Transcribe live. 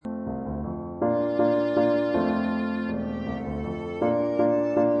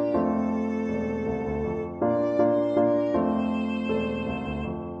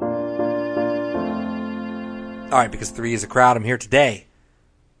All right, because 3 is a crowd, I'm here today,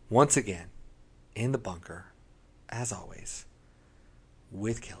 once again, in the bunker, as always,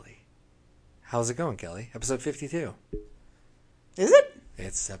 with Kelly. How's it going, Kelly? Episode 52. Is it?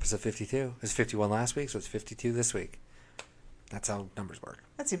 It's episode 52. It was 51 last week, so it's 52 this week. That's how numbers work.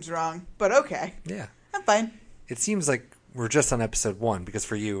 That seems wrong, but okay. Yeah. I'm fine. It seems like we're just on episode 1, because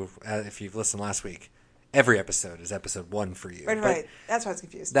for you, if you've listened last week, every episode is episode 1 for you. Right. That's why I was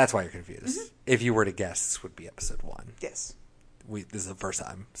confused. That's why you're confused. Mm-hmm. If you were to guess, this would be episode 1. Yes. This is the first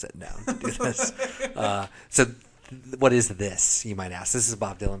time sitting down to do this. What is this, you might ask? This is a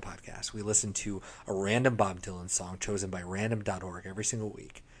Bob Dylan podcast. We listen to a random Bob Dylan song chosen by random.org every single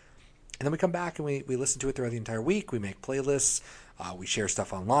week. And then we come back and we listen to it throughout the entire week. We make playlists. We share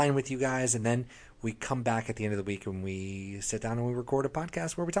stuff online with you guys. And then we come back at the end of the week and we sit down and we record a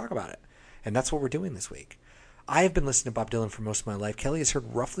podcast where we talk about it. And that's what we're doing this week. I have been listening to Bob Dylan for most of my life. Kelly has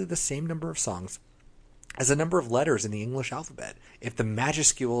heard roughly the same number of songs as a number of letters in the English alphabet, if the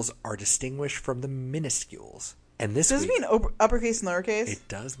majuscules are distinguished from the minuscules. And this Does week, it mean uppercase and lowercase? it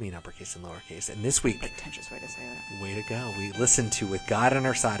does mean uppercase and lowercase. And this week, Pretentious way to say that. way to go, we listened to With God on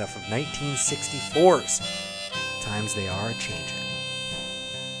Our Side off of 1964's Times They Are A-Changin'.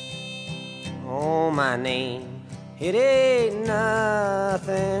 Oh, my name, it ain't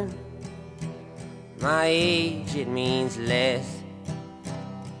nothing. My age, it means less.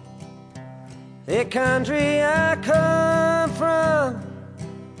 The country I come from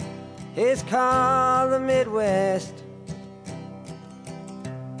is called the Midwest.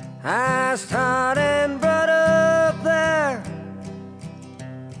 I was taught and brought up there,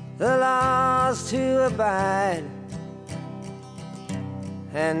 the laws to abide,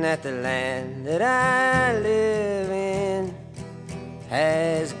 and that the land that I live in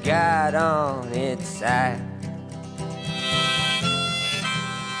has God on its side.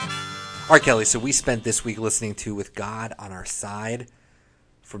 All right, Kelly, so we spent this week listening to With God on Our Side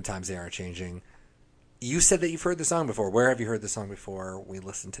from Times They Are Changing. You said that you've heard the song before. Where have you heard the song before we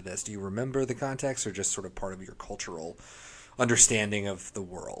listened to this? Do you remember the context or just sort of part of your cultural understanding of the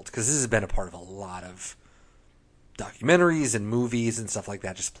world? Because this has been a part of a lot of documentaries and movies and stuff like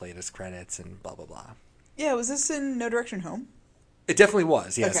that, just played as credits and blah, blah, blah. Yeah, was this in No Direction Home? It definitely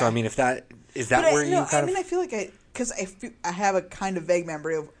was, yeah. Okay. So, I mean, if that is that But where you kind of... I feel like because I have a kind of vague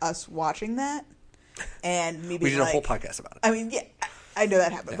memory of us watching that, and maybe We did a whole podcast about it. I mean, yeah, I know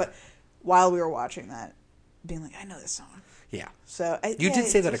that happened, Yeah. but while we were watching that, being like, I know this song. Yeah. So You did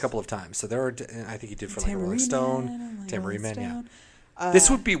say that a couple of times. So there are, I think you did for like a Rolling Stone, Tambourine Man, yeah. This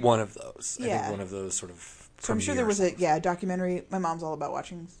would be one of those. I think one of those sort of... So I'm sure there was a documentary. My mom's all about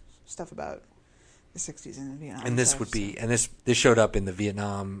watching stuff about the 60s and Vietnam. And this would be, and this showed up in the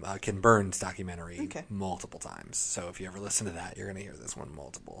Vietnam Ken Burns documentary multiple times. So if you ever listen to that, you're going to hear this one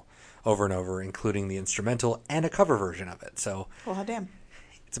over and over, including the instrumental and a cover version of it. So, well, hot damn.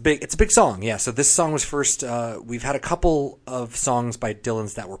 It's a big song, yeah. So this song was first. We've had a couple of songs by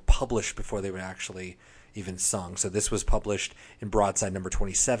Dylan's that were published before they were actually even sung. So this was published in Broadside number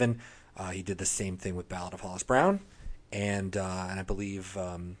 27. He did the same thing with Ballad of Hollis Brown, and I believe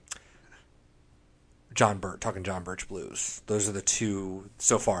John Birch Blues. Those are the two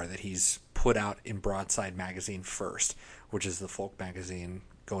so far that he's put out in Broadside magazine first, which is the folk magazine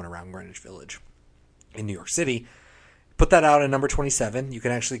going around Greenwich Village in New York City. Put that out at number 27. You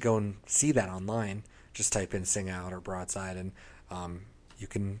can actually go and see that online. Just type in Sing Out or Broadside, and you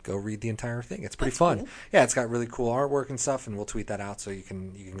can go read the entire thing. It's pretty fun. Cool. Yeah, it's got really cool artwork and stuff, and we'll tweet that out so you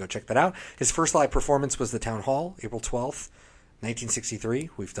can go check that out. His first live performance was the Town Hall, April 12th, 1963.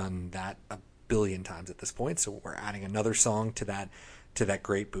 We've done that a billion times at this point, so we're adding another song to that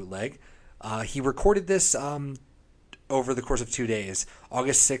great bootleg. He recorded this over the course of 2 days.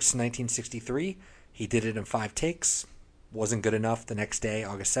 August 6th, 1963. He did it in 5 takes. Wasn't good enough. The next day,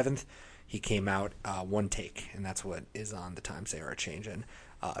 August 7th, he came out 1 take, and that's what is on the Times They Are A-Changin'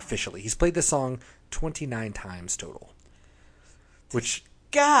 officially. He's played this song 29 times total. Which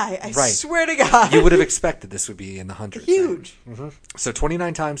guy, I swear to God. You would have expected this would be in the hundreds. Huge. Right? Mm-hmm. So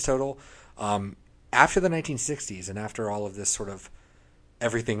 29 times total. After the 1960s and after all of this sort of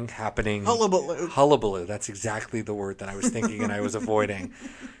everything happening... Hullabaloo. That's exactly the word that I was thinking and I was avoiding.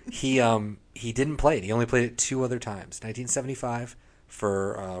 He didn't play it. He only played it 2 other times. 1975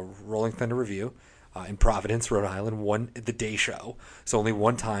 for Rolling Thunder Review in Providence, Rhode Island, the day show. So only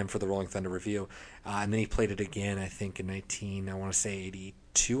 1 time for the Rolling Thunder Review. And then he played it again, I think, in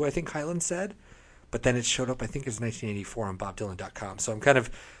 82, I think Hyland said. But then it showed up, I think, as 1984 on BobDylan.com. So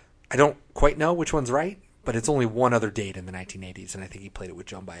I don't quite know which one's right, but it's only one other date in the 1980s, and I think he played it with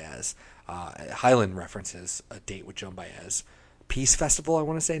Joan Baez. Hyland references a date with Joan Baez. Peace Festival, I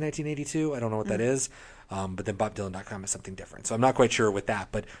want to say, 1982. I don't know what that is. But then BobDylan.com is something different. So I'm not quite sure with that.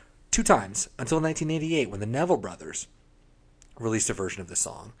 But 2 times until 1988 when the Neville Brothers released a version of the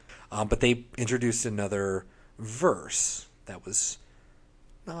song. But they introduced another verse that was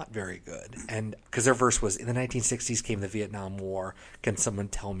not very good. And because their verse was, in the 1960s came the Vietnam War. Can someone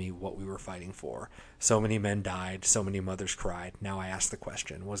tell me what we were fighting for? So many men died. So many mothers cried. Now I ask the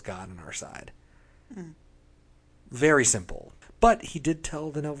question, was God on our side? Very simple. But he did tell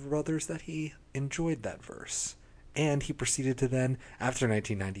the Neville Brothers that he enjoyed that verse. And he proceeded to then, after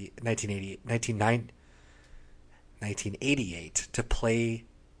 1988, to play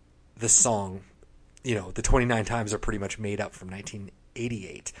the song. You know, the 29 times are pretty much made up from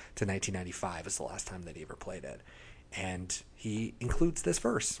 1988 to 1995 is the last time that he ever played it. And he includes this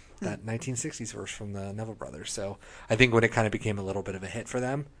verse, that 1960s verse from the Neville Brothers. So I think when it kind of became a little bit of a hit for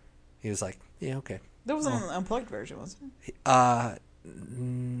them, he was like, yeah, okay. There was an unplugged version, wasn't it?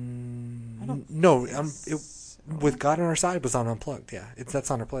 No, with God on Our Side was on Unplugged. Yeah,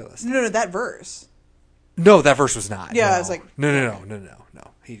 that's on our playlist. No, that verse. No, that verse was not. Yeah, no. I was like, no.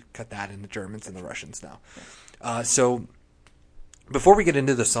 He cut that in the Germans and the Russians now. So before we get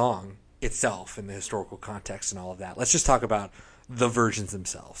into the song itself and the historical context and all of that, let's just talk about the versions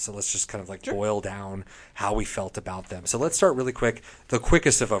themselves. So let's just kind of like boil down how we felt about them. So let's start really quick. The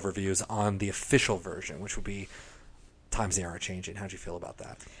quickest of overviews on the official version, which would be Times They Are Changing. How'd you feel about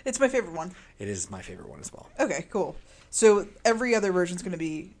that? It's my favorite one. It is my favorite one as well. Okay, cool. So every other version is going to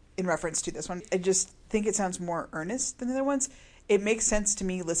be in reference to this one. I just think it sounds more earnest than the other ones. It makes sense to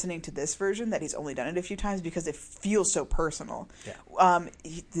me listening to this version that he's only done it a few times because it feels so personal. Yeah.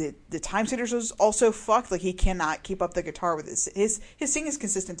 The time signatures was also fucked. Like he cannot keep up the guitar with his singing is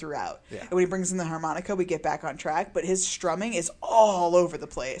consistent throughout. Yeah. And when he brings in the harmonica, we get back on track. But his strumming is all over the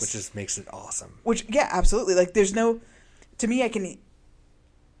place, Which just makes it awesome. Which yeah, absolutely. Like there's no, to me, I can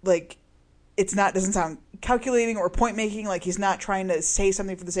like. It's not doesn't sound calculating or point making. Like he's not trying to say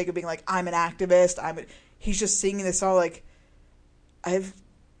something for the sake of being like I'm an activist. He's just singing this song like I've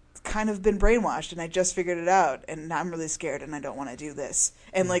kind of been brainwashed and I just figured it out and I'm really scared and I don't want to do this.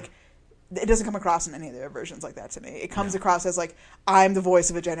 And like it doesn't come across in any of their versions like that to me. It comes across as like I'm the voice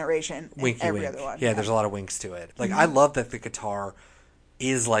of a generation in Winky every wink. other one. Yeah, there's a lot of winks to it. Like I love that the guitar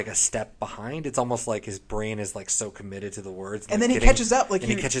is like a step behind. It's almost like his brain is like so committed to the words, and then he catches up.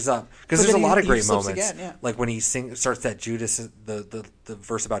 He catches up because there's a lot of great moments. Again, yeah. Like when he starts that Judas, the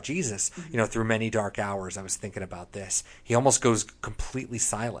verse about Jesus. You know, through many dark hours, I was thinking about this. He almost goes completely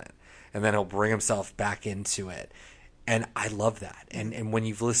silent, and then he'll bring himself back into it. And I love that. And when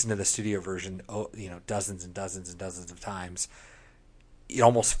you've listened to the studio version, dozens and dozens and dozens of times, it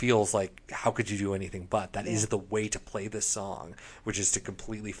almost feels like, how could you do anything but? That is the way to play this song, which is to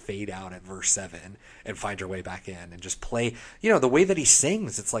completely fade out at verse 7 and find your way back in and just play. You know, the way that he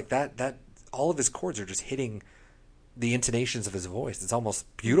sings, it's like that all of his chords are just hitting the intonations of his voice. It's almost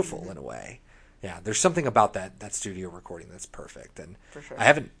beautiful in a way. Yeah, there's something about that studio recording that's perfect. And for sure.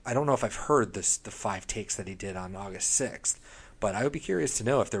 I don't know if I've heard the 5 takes that he did on August 6th, but I would be curious to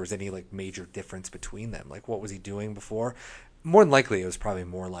know if there was any like major difference between them. Like what was he doing before? More than likely, it was probably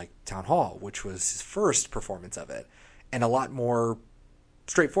more like Town Hall, which was his first performance of it, and a lot more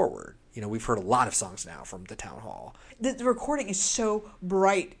straightforward. You know, we've heard a lot of songs now from the Town Hall. The recording is so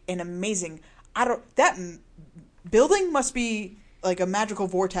bright and amazing. That building must be like a magical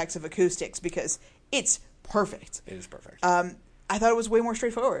vortex of acoustics because it's perfect. It is perfect. I thought it was way more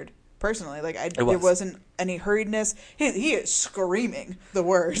straightforward. Personally, like there wasn't any hurriedness. He is screaming the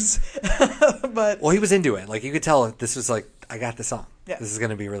words, but he was into it. Like you could tell, this was like, I got the song. Yeah. This is going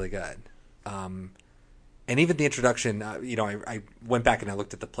to be really good. And even the introduction, I went back and I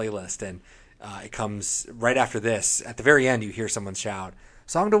looked at the playlist, and it comes right after this. At the very end, you hear someone shout,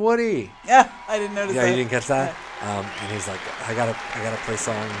 "Song to Woody!" Yeah, I didn't notice. Yeah, that. you didn't catch that. Yeah. And he's like, I gotta play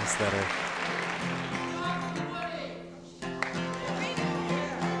songs that are.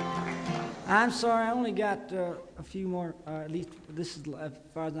 I'm sorry, I only got a few more, at least this is, as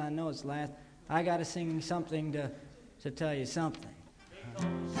far as I know, it's last. I got to sing something to tell you something.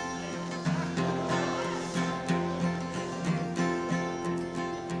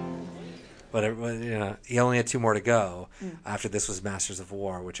 But he only had 2 more to go. After this was Masters of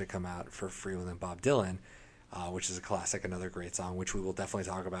War, which had come out for Freeland and Bob Dylan, which is a classic, another great song, which we will definitely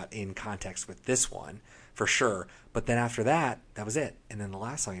talk about in context with this one, for sure. But then after that was it. And then the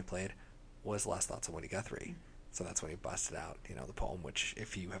last song he played was Last Thoughts on Woody Guthrie. So that's when he busted out, the poem, which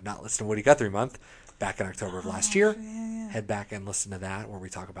if you have not listened to Woody Guthrie Month back in October of last year, head back and listen to that where we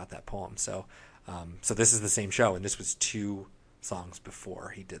talk about that poem. So this is the same show, and this was 2 songs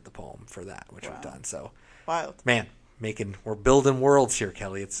before he did the poem for that, which we've done. So, wild. Man, we're building worlds here,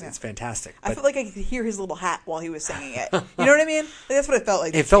 Kelly. It's fantastic. I But felt like I could hear his little hat while he was singing it. You know what I mean? Like, that's what it felt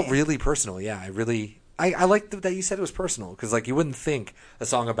like. it felt really personal. Yeah, I like that you said it was personal, because like you wouldn't think a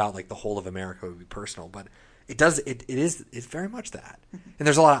song about like the whole of America would be personal, but it does. It's very much that. And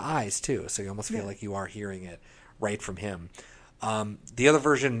there's a lot of eyes too, so you almost feel like you are hearing it right from him. The other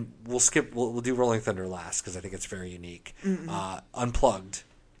version we'll skip. We'll do Rolling Thunder last because I think it's very unique. Unplugged,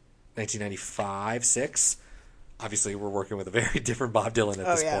 1995-6. Obviously, we're working with a very different Bob Dylan at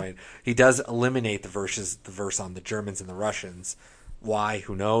this point. He does eliminate the verse on the Germans and the Russians. Why?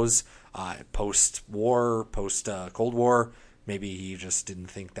 Who knows? Post-war, post-Cold War, maybe he just didn't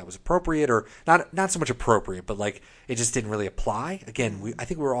think that was appropriate, or not so much appropriate, but like it just didn't really apply. Again, I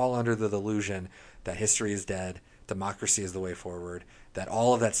think we're all under the delusion that history is dead, democracy is the way forward, that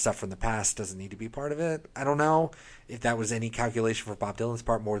all of that stuff from the past doesn't need to be part of it. I don't know if that was any calculation for Bob Dylan's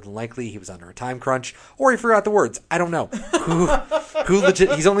part. More than likely, he was under a time crunch, or he forgot the words. I don't know.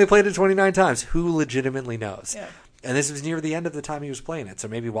 He's only played it 29 times. Who legitimately knows? Yeah. And this was near the end of the time he was playing it, so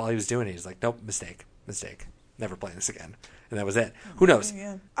maybe while he was doing it, he's like, nope, mistake, never playing this again. And that was it. Who knows?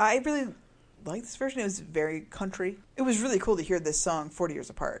 Yeah. I really like this version. It was very country. It was really cool to hear this song 40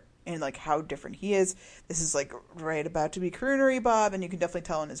 years apart and like how different he is. This is like right about to be croonery Bob, and you can definitely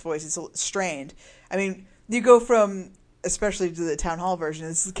tell in his voice it's a little strained. I mean, you go from, especially to the town hall version,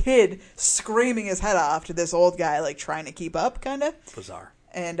 this kid screaming his head off to this old guy like trying to keep up, kind of. Bizarre.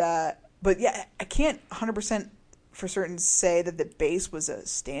 And, but yeah, I can't 100% for certain say that the bass was a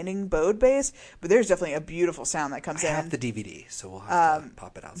standing bowed bass, but there's definitely a beautiful sound that comes in. I have the DVD, so we'll have to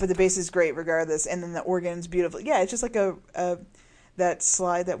pop it out. But the bass is great regardless, and then the organ's beautiful. Yeah, it's just like a that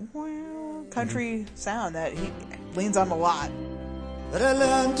slide, that country sound that he leans on a lot. But I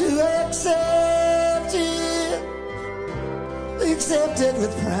learned to accept it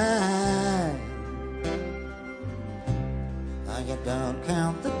with pride. I don't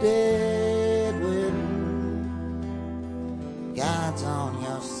count the dead when God's on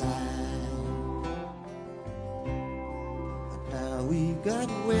your side. But now we've got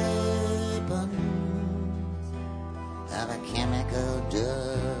weapons of a chemical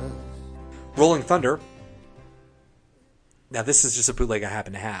dust. Rolling Thunder. Now, this is just a bootleg I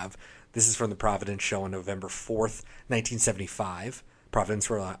happen to have. This is from the Providence show on November 4th, 1975. Providence,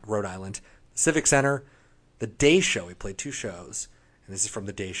 Rhode Island. Civic Center. The day show. He played 2 shows. And this is from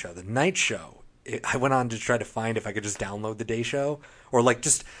the day show. The night show. I went on to try to find if I could just download the day show. Or like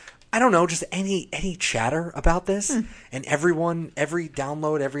just, I don't know, just any chatter about this. And every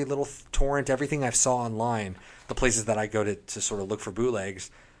download, every little torrent, everything I saw online, the places that I go to sort of look for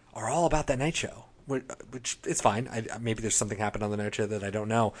bootlegs, are all about that night show. Which it's fine. Maybe there's something happened on the night show that I don't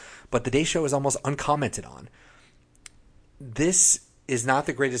know. But the day show is almost uncommented on. This is not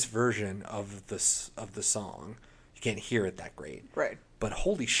the greatest version of the song. You can't hear it that great. Right. But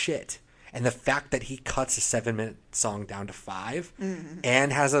holy shit. And the fact that he cuts a 7-minute song down to 5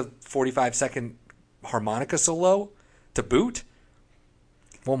 and has a 45-second harmonica solo to boot,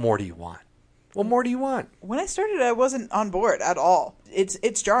 what more do you want? What more do you want? When I started, I wasn't on board at all.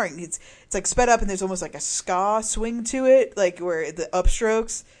 It's jarring. It's like sped up, and there's almost like a ska swing to it, like where the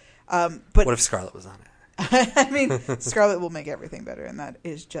upstrokes. But what if Scarlett was on it? I mean, Scarlett will make everything better, and that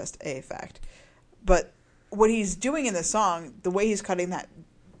is just a fact. But what he's doing in the song, the way he's cutting that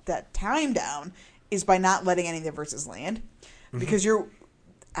time down, is by not letting any of the verses land, because you're,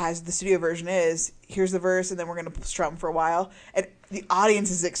 as the studio version is, here's the verse, and then we're going to strum for a while, and the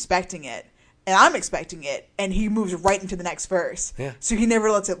audience is expecting it. And I'm expecting it, and he moves right into the next verse. Yeah. So he never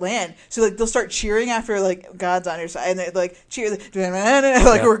lets it land. So like they'll start cheering after like God's on your side, and they like cheer, like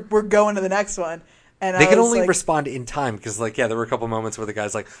we're going to the next one. And they can only respond in time because like there were a couple moments where the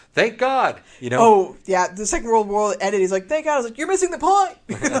guy's like, "Thank God," you know. Oh yeah, the Second World War ended. He's like, "Thank God." I was like, "You're missing the point.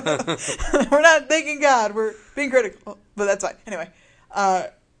 We're not thanking God. We're being critical." But that's fine. Anyway,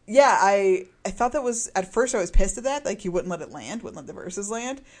 yeah, I thought that was, at first I was pissed at that, like he wouldn't let it land, wouldn't let the verses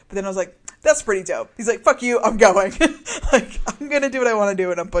land. But then I was like, that's pretty dope. He's like, fuck you, I'm going. Like, I'm going to do what I want to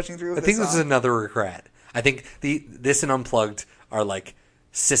do, and I'm pushing through with I think this is another regret. I think this and Unplugged are like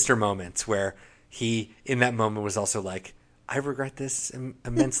sister moments where he, in that moment, was also like, I regret this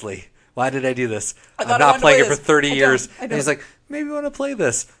immensely. Why did I do this? I'm not playing it for 30 years. And he's like, maybe I want to play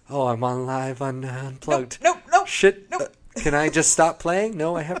this. Oh, I'm on live on Unplugged. Nope. Shit. Nope. Can I just stop playing?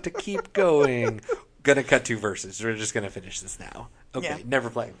 No, I have to keep going. Gonna cut 2 verses. We're just gonna finish this now. Okay, Never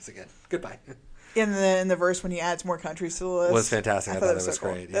playing this again. Goodbye. in the verse when he adds more countries to the list Was fantastic. I thought it was so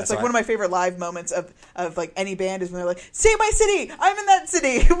cool. great. Yeah, That's so like one of my favorite live moments of like any band is when they're like, "Save my city! I'm in that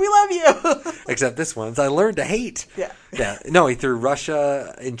city. We love you." Except this one's I learned to hate. Yeah. Yeah. No, he threw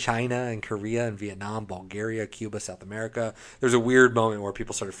Russia and China and Korea and Vietnam, Bulgaria, Cuba, South America. There's a weird moment where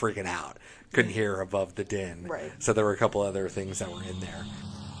people started freaking out. Couldn't hear above the din. Right. So there were a couple other things that were in there.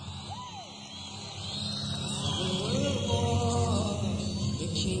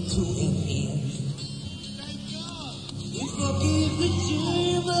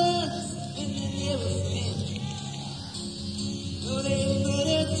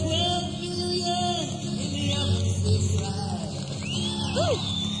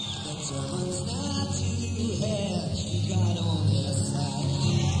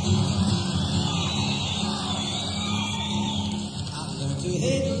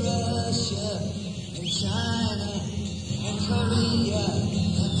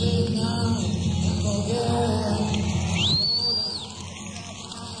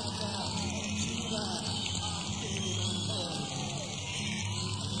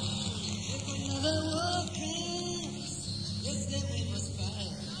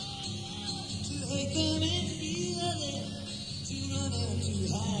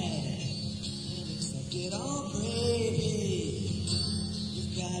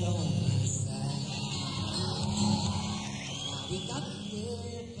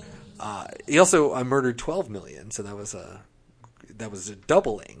 He also murdered 12 million, so that was a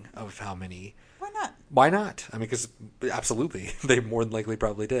doubling of how many. Why not? Why not? I mean, because absolutely, they more than likely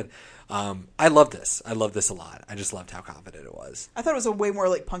probably did. I love this. I love this a lot. I just loved how confident it was. I thought it was a way more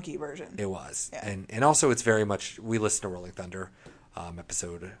like punky version. It was, Yeah. and also it's very much. We listened to Rolling Thunder,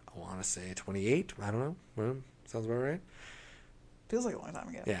 episode I want to say 28. I don't know. Well, sounds about right. Feels like a long time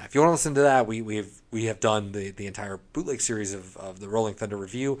ago. Yeah, if you want to listen to that, we have done the entire bootleg series of the Rolling Thunder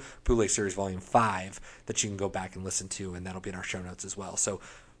Review, bootleg series volume 5, that you can go back and listen to, and that'll be in our show notes as well. So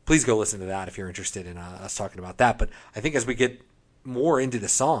please go listen to that if you're interested in us talking about that. But I think as we get more into the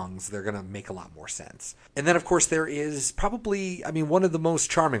songs, they're going to make a lot more sense. And then, of course, there is probably, one of the most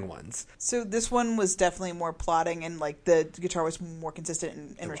charming ones. So this one was definitely more plotting, and like the guitar was more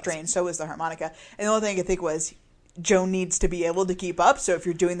consistent and restrained. So was the harmonica. And the only thing I could think was Joan needs to be able to keep up. So if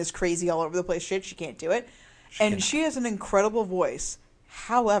you're doing this crazy all over the place shit, she can't do it. She has an incredible voice.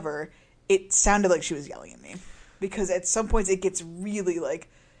 However, it sounded like she was yelling at me, because at some points it gets really like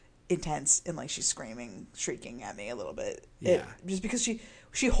intense and like she's screaming, shrieking at me a little bit. Yeah. Just because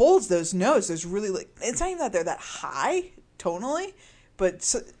she holds those notes. There's really like, it's not even that they're that high tonally, but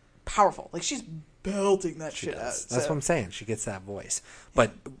so powerful. Like she's belting that shit out. That's what I'm saying. She gets that voice.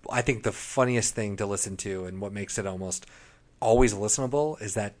 But I think the funniest thing to listen to, and what makes it almost always listenable,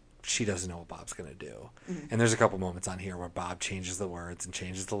 is that she doesn't know what Bob's going to do. Mm-hmm. And there's a couple moments on here where Bob changes the words and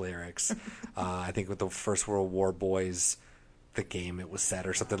changes the lyrics. I think with the First World War Boys, the game it was set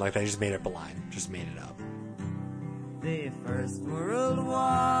or something like that. He just made up a line. Just made it up. The First World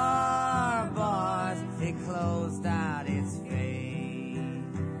War, boys, it closed out its fate.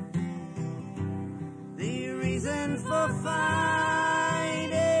 The reason for fighting,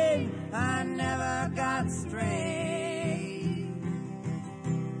 I never got straight.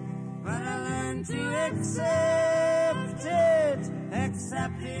 But I learned to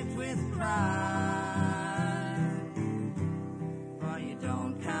accept it with pride. For you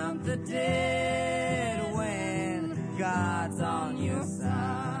don't count the dead when God's on your side.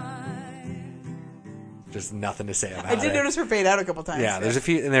 Just nothing to say about it. I did notice her fade out a couple times. Yeah,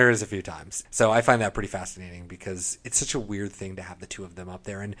 there is a few times. So I find that pretty fascinating, because it's such a weird thing to have the two of them up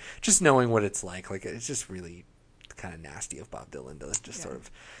there, and just knowing what it's like it's just really kind of nasty of Bob Dylan to just sort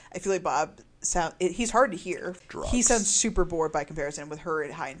of. I feel like Bob he's hard to hear. Drugs. He sounds super bored by comparison with her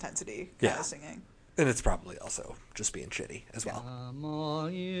at high intensity kind of singing. And it's probably also just being shitty as well. Come all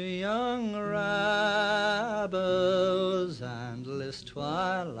you young rebels, and list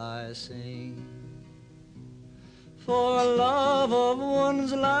while I sing. For love of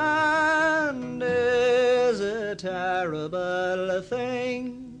one's land is a terrible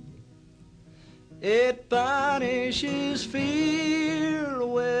thing. It banishes fear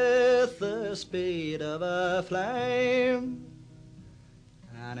with the speed of a flame,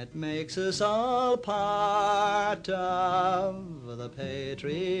 and it makes us all part of the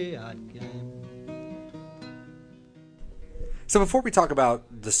patriot game. So before we talk about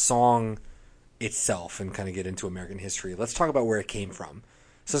the song itself and kind of get into American history, let's talk about where it came from.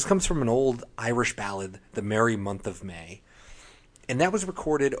 So this comes from an old Irish ballad, The Merry Month of May. And that was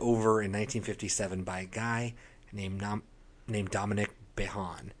recorded over in 1957 by a guy named Dominic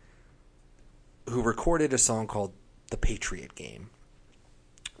Behan, who recorded a song called The Patriot Game.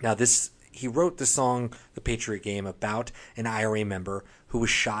 Now, this he wrote the song The Patriot Game about an IRA member who was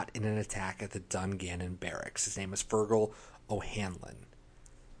shot in an attack at the Dungannon Barracks. His name is Fergal O'Hanlon.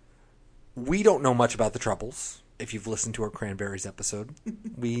 We don't know much about the Troubles. If you've listened to our Cranberries episode,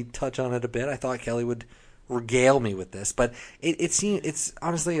 we touch on it a bit. I thought Kelly would regale me with this, but it's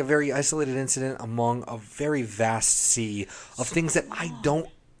honestly a very isolated incident among a very vast sea of things that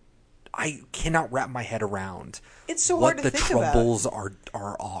I cannot wrap my head around. It's so what hard to the think Troubles about.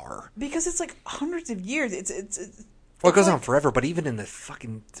 are. Because it's like hundreds of years. Well, it goes on forever, but even in the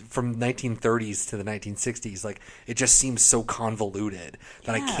fucking from 1930s to the 1960s, like it just seems so convoluted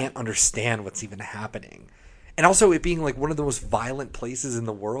that I can't understand what's even happening. And also it being like one of the most violent places in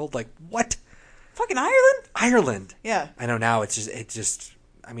the world, like what? Fucking Ireland? Ireland. Yeah. I know now it's just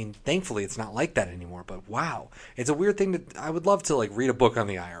I mean, thankfully it's not like that anymore, but wow. It's a weird thing I would love to like read a book on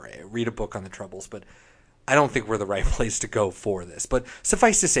the IRA, read a book on the Troubles, but I don't think we're the right place to go for this. But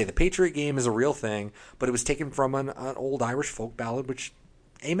suffice to say, the Patriot Game is a real thing, but it was taken from an old Irish folk ballad, which,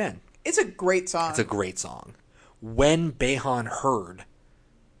 amen. It's a great song. It's a great song. When Behan heard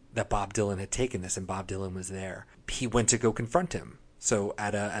that Bob Dylan had taken this and Bob Dylan was there, he went to go confront him. So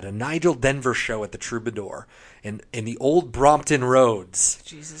at a Nigel Denver show at the Troubadour in the old Brompton Roads,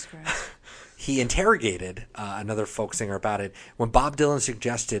 Jesus Christ, he interrogated another folk singer about it. When Bob Dylan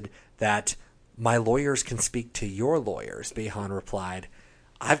suggested that my lawyers can speak to your lawyers, Behan replied,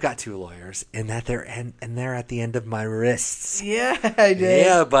 I've got 2 lawyers, and they're at the end of my wrists. Yeah, I did.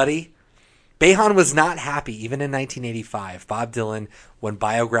 Yeah, buddy. Behan was not happy, even in 1985. Bob Dylan, when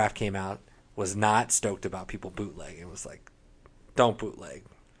Biograph came out, was not stoked about people bootlegging. It was like, don't bootleg.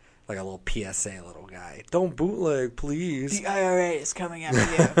 Like a little PSA, little guy. Don't bootleg, please. The IRA is coming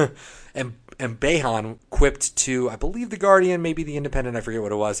after you. and Behan quipped to, I believe, The Guardian, maybe The Independent, I forget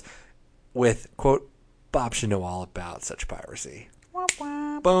what it was, with, quote, Bob should know all about such piracy. Womp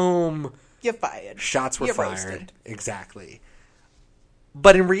womp. Boom. You're fired. Shots were You're fired. roasted. Exactly.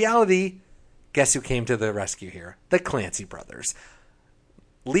 But in reality, guess who came to the rescue here? The Clancy brothers.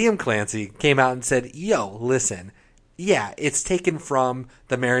 Liam Clancy came out and said, yo, listen, yeah, it's taken from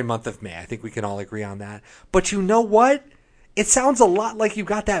The Merry Month of May. I think we can all agree on that. But you know what? It sounds a lot like you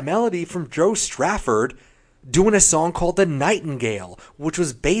got that melody from Joe Strafford doing a song called The Nightingale, which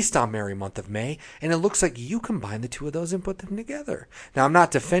was based on Merry Month of May, and it looks like you combine the two of those and put them together. Now, I'm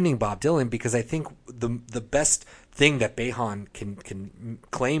not defending Bob Dylan because I think the best thing that Behan can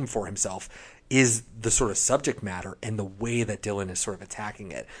claim for himself is the sort of subject matter and the way that Dylan is sort of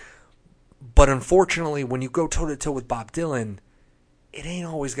attacking it. But unfortunately, when you go toe-to-toe with Bob Dylan, it ain't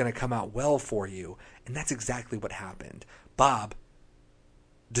always going to come out well for you, and that's exactly what happened. Bob,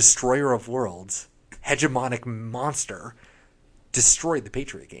 destroyer of worlds, hegemonic monster, destroyed the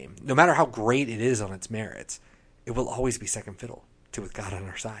Patriot Game. No matter how great it is on its merits, it will always be second fiddle to With God on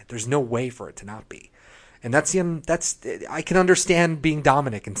Our Side. There's no way for it to not be. And that's I can understand being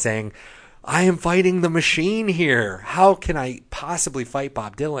Dominic and saying, I am fighting the machine here. How can I possibly fight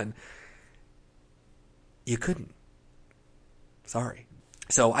Bob Dylan? You couldn't. Sorry.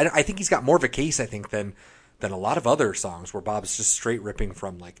 So I think he's got more of a case, I think, than a lot of other songs where Bob's just straight ripping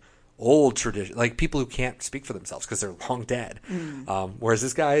from like old tradition, like people who can't speak for themselves because they're long dead. Whereas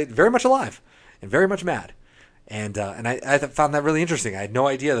this guy, very much alive and very much mad. And I found that really interesting. I had no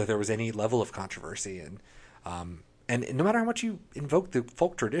idea that there was any level of controversy. And no matter how much you invoke the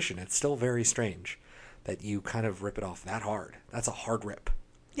folk tradition, it's still very strange that you kind of rip it off that hard. That's a hard rip.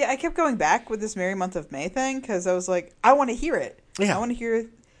 Yeah, I kept going back with this Merry Month of May thing because I was like, I want to hear it. Yeah. I want to hear it.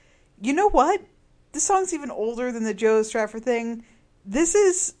 You know what? This song's even older than the Joe Stratford thing. This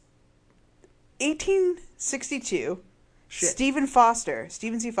is 1862. Shit. Stephen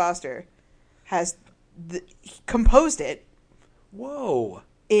C. Foster, has composed it. Whoa.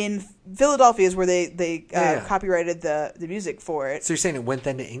 In Philadelphia is where they copyrighted the music for it. So you're saying it went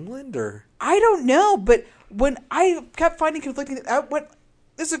then to England, or? I don't know, but when I kept finding conflicting...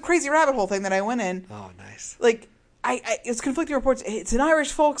 this is a crazy rabbit hole thing that I went in. Oh, nice. Like, it's conflicting reports. It's an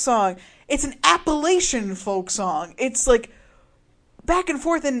Irish folk song. It's an Appalachian folk song. It's like back and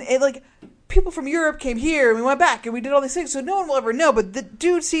forth, and like people from Europe came here, and we went back, and we did all these things, so no one will ever know. But the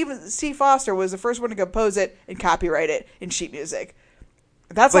dude, Stephen C. Foster, was the first one to compose it and copyright it in sheet music.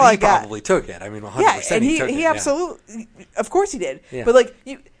 That's all I got. But he probably took it. I mean, 100% yeah, and he took it. He absolutely, of course he did. Yeah. But like,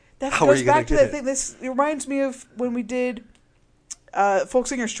 that How are goes you gonna back to get that it? thing. This it reminds me of when we did Folk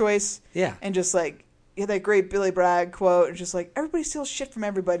Singer's Choice. Yeah. And just like, you had that great Billy Bragg quote, and just like, everybody steals shit from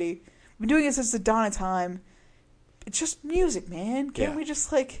everybody. We've been doing it since the dawn of time. It's just music, man. Can't we just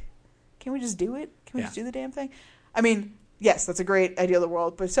do it? Can we just do the damn thing? I mean, yes, that's a great ideal of the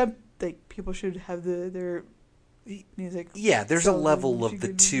world, but some people should have their music. Yeah, there's a So level she of the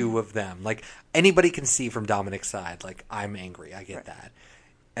could- two of them. Like, anybody can see from Dominic's side, like, I'm angry. I get that.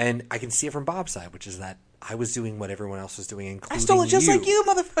 And I can see it from Bob's side, which is that I was doing what everyone else was doing, including I stole it just like you,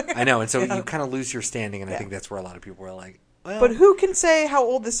 motherfucker. I know, and so Yeah. you kind of lose your standing, and I Yeah. think that's where a lot of people are like, well, But who can say how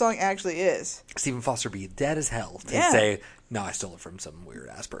old this song actually is? Stephen Foster be dead as hell to Yeah. say, no, I stole it from some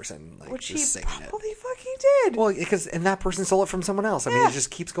weird-ass person, like, Which he just singing it. probably fucking did. Well, and that person stole it from someone else. I mean, Yeah. it just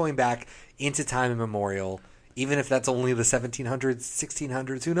keeps going back into time immemorial, even if that's only the 1700s,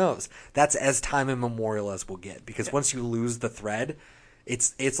 1600s, who knows? That's as time immemorial as we'll get, because once you lose the thread,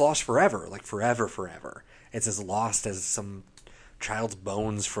 it's lost forever, like forever. It's as lost as some child's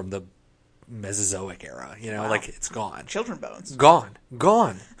bones from the Mesozoic era, like it's gone. Children bones. Gone.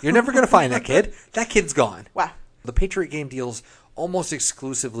 You're never going to find that kid. That kid's gone. Wow. The Patriot game deals almost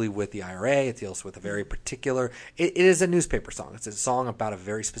exclusively with the IRA. It deals with a very particular... It is a newspaper song. It's a song about a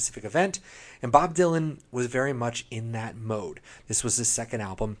very specific event. And Bob Dylan was very much in that mode. This was his second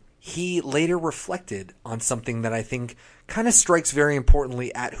album. He later reflected on something that I think kind of strikes very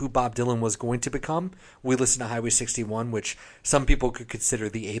importantly at who Bob Dylan was going to become. We listened to Highway 61, which some people could consider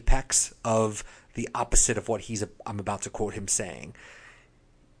the apex of the opposite of what I'm about to quote him saying.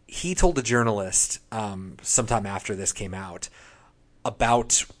 He told a journalist sometime after this came out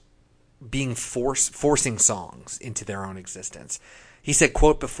about being forcing songs into their own existence. He said,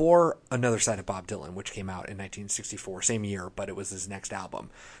 quote, before Another Side of Bob Dylan, which came out in 1964, same year, but it was his next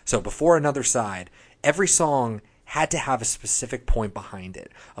album. So before Another Side, every song had to have a specific point behind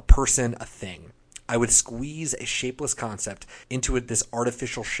it, a person, a thing. I would squeeze a shapeless concept into this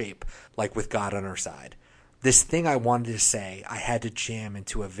artificial shape, like with God on Our Side. This thing I wanted to say, I had to jam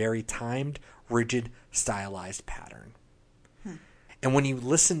into a very timed, rigid, stylized pattern. And when you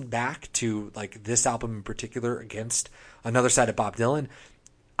listen back to like this album in particular against Another Side of Bob Dylan,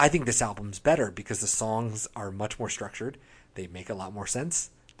 I think this album's better because the songs are much more structured. They make a lot more sense.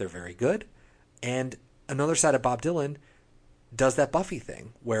 They're very good. And Another Side of Bob Dylan does that Buffy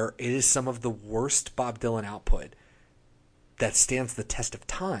thing where it is some of the worst Bob Dylan output that stands the test of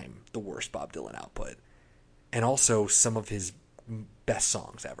time, the worst Bob Dylan output. And also some of his best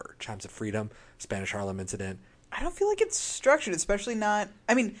songs ever. Chimes of Freedom, Spanish Harlem Incident. I don't feel like it's structured, especially not...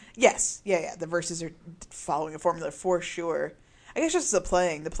 I mean, yes, yeah, the verses are following a formula for sure. I guess just the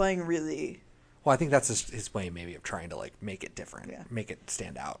playing really... Well, I think that's his way maybe of trying to like make it different, make it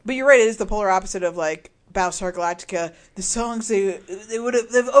stand out. But you're right, it is the polar opposite of like Battlestar Galactica. The songs, they've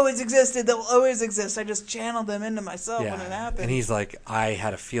always existed, they'll always exist. I just channeled them into myself when it happened. And he's like, I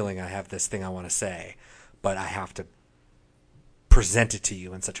had a feeling I have this thing I want to say, but I have to present it to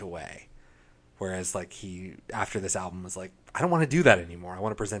you in such a way. Whereas like he, after this album, was like, I don't want to do that anymore. I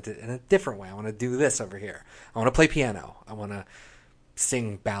want to present it in a different way. I want to do this over here. I want to play piano. I want to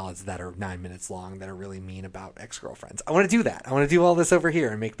sing ballads that are 9 minutes long that are really mean about ex-girlfriends. I want to do that. I want to do all this over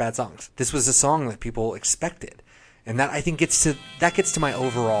here and make bad songs. This was a song that people expected. And that I think gets to my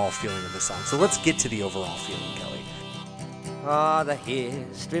overall feeling of the song. So let's get to the overall feeling, Kelly. Oh, the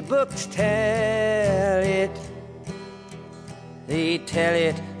history books tell it. They tell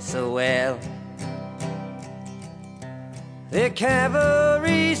it so well. The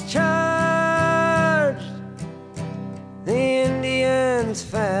cavalry's charged, the Indians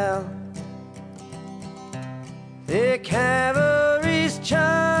fell. The cavalry's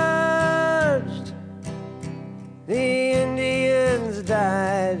charged, the Indians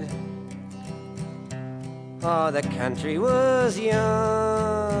died. Oh, the country was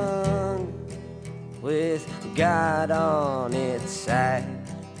young, with God on its side.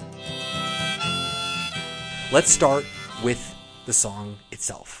 Let's start with the song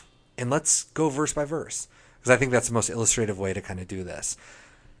itself. And let's go verse by verse, because I think that's the most illustrative way to kind of do this.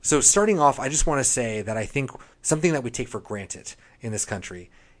 So starting off, I just want to say that I think something that we take for granted in this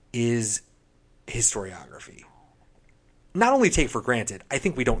country is historiography. Not only take for granted, I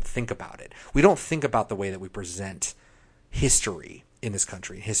think we don't think about it. We don't think about the way that we present history in this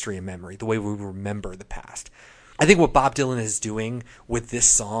country, history and memory, the way we remember the past. I think what Bob Dylan is doing with this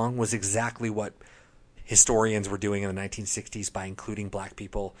song was exactly what historians were doing in the 1960s by including black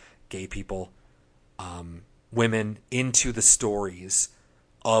people, gay people, women into the stories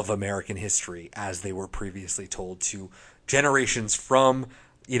of American history as they were previously told to generations from,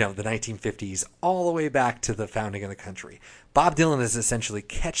 the 1950s all the way back to the founding of the country. Bob Dylan is essentially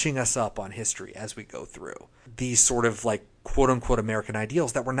catching us up on history as we go through these sort of like quote unquote American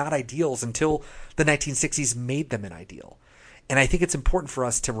ideals that were not ideals until the 1960s made them an ideal. And I think it's important for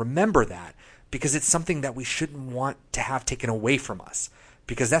us to remember that, because it's something that we shouldn't want to have taken away from us,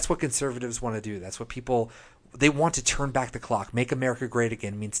 because that's what conservatives want to do. That's what people They want to turn back the clock. Make America great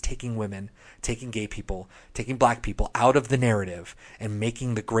again means taking women, taking gay people, taking black people out of the narrative and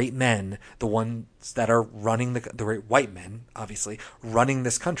making the great men, the ones that are running the great white men, obviously, running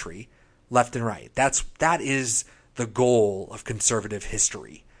this country left and right. That is the goal of conservative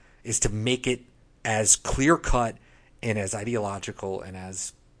history, is to make it as clear-cut and as ideological and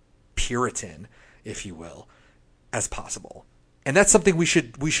as Puritan, if you will, as possible. And that's something we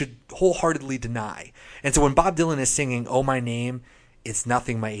should wholeheartedly deny. And so when Bob Dylan is singing, "Oh, my name, it's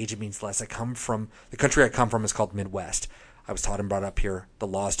nothing, my age, it means less. The country I come from is called Midwest. I was taught and brought up here, the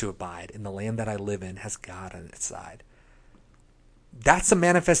laws to abide, and the land that I live in has God on its side." That's some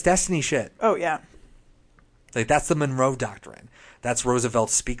Manifest Destiny shit. Oh, yeah. Like, that's the Monroe Doctrine. That's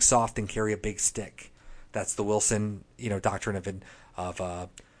Roosevelt's speak soft and carry a big stick. That's the Wilson, doctrine of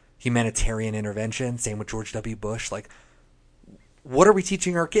humanitarian intervention. Same with George W. Bush. Like, what are we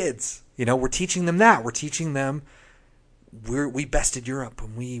teaching our kids? We're teaching them that. We're teaching them we bested Europe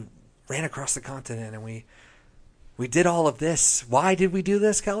and we ran across the continent and we did all of this. Why did we do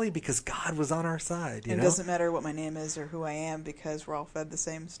this, Kelly? Because God was on our side. It doesn't matter what my name is or who I am because we're all fed the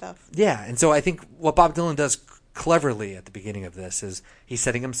same stuff. Yeah, and so I think what Bob Dylan does cleverly at the beginning of this is he's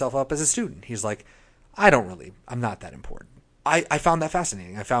setting himself up as a student. He's like, I'm not that important. I found that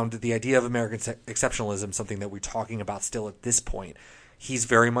fascinating. I found the idea of American exceptionalism something that we're talking about still at this point. He's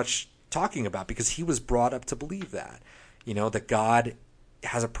very much talking about because he was brought up to believe that, that God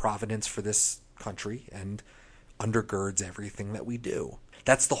has a providence for this country and undergirds everything that we do.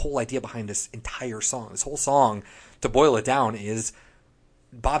 That's the whole idea behind this entire song. This whole song, to boil it down, is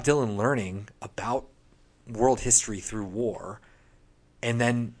Bob Dylan learning about world history through war and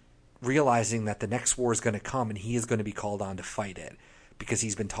then realizing that the next war is going to come and he is going to be called on to fight it because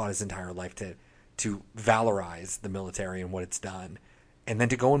he's been taught his entire life to valorize the military and what it's done, and then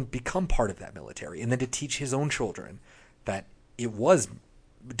to go and become part of that military, and then to teach his own children that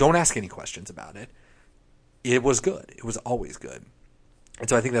don't ask any questions about it. It was good. It was always good. And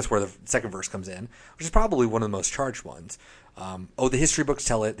so I think that's where the second verse comes in, which is probably one of the most charged ones. The history books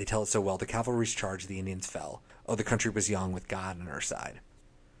tell it. They tell it so well. The cavalry's charged, the Indians fell. Oh, the country was young with God on our side.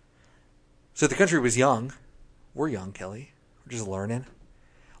 So the country was young. We're young, Kelly. We're just learning.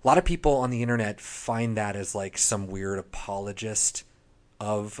 A lot of people on the internet find that as like some weird apologist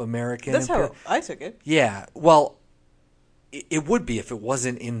of American. That's how I took it. Yeah. Well, it would be if it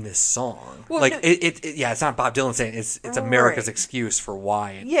wasn't in this song. Well, like it's not Bob Dylan saying it's America's excuse for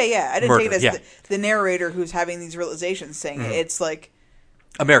why. I didn't take it as the narrator who's having these realizations saying it. It's like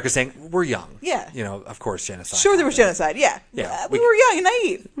America's saying we're young. Yeah. Of course, genocide. Sure, there was genocide. Yeah. Yeah. We were young and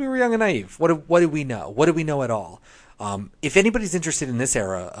naive. We were young and naive. What did we know? What did we know at all? If anybody's interested in this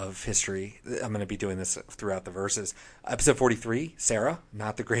era of history, I'm going to be doing this throughout the verses. Episode 43, Sarah,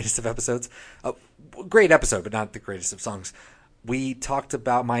 not the greatest of episodes. Great episode, but not the greatest of songs. We talked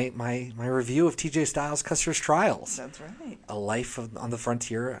about my review of T.J. Styles' Custer's Trials. That's right. A life on the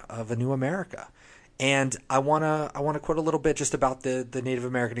frontier of a new America. And I wanna quote a little bit just about the Native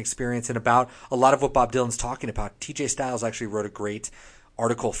American experience and about a lot of what Bob Dylan's talking about. T.J. Styles actually wrote a great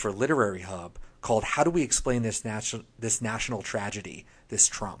article for Literary Hub called "How Do We Explain this National Tragedy, this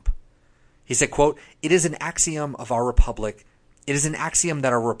Trump?" He said, quote, "It is an axiom of our republic. It is an axiom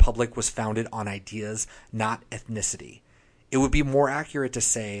that our republic was founded on ideas, not ethnicity. It would be more accurate to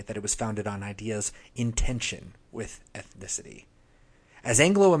say that it was founded on ideas in tension with ethnicity. As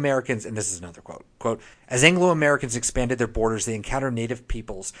Anglo-Americans," and this is another quote, "as Anglo-Americans expanded their borders, they encountered native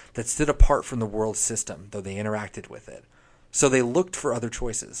peoples that stood apart from the world system, though they interacted with it. So they looked for other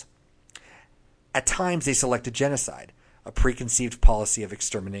choices. At times they selected genocide, a preconceived policy of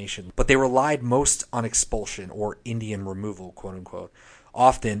extermination, but they relied most on expulsion or Indian removal, quote unquote,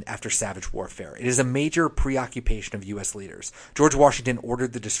 often after savage warfare. It is a major preoccupation of U.S. leaders. George Washington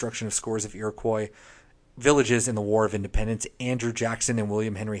ordered the destruction of scores of Iroquois villages in the War of Independence. Andrew Jackson and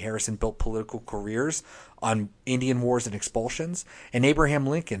William Henry Harrison built political careers on Indian wars and expulsions, and Abraham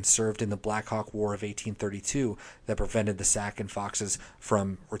Lincoln served in the Black Hawk War of 1832 that prevented the Sac and Foxes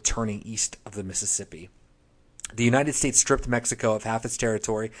from returning east of the Mississippi. The United States stripped Mexico of half its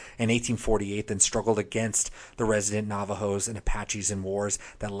territory in 1848, then struggled against the resident Navajos and Apaches in wars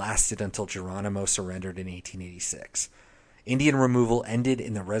that lasted until Geronimo surrendered in 1886. Indian removal ended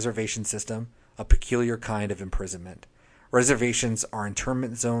in the reservation system, a peculiar kind of imprisonment. Reservations are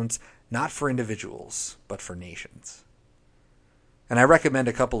internment zones not for individuals, but for nations." And I recommend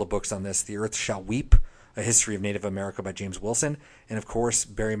a couple of books on this: The Earth Shall Weep, A History of Native America by James Wilson, and of course,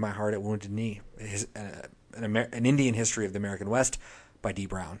 Bury My Heart at Wounded Knee, an Indian history of the American West by D.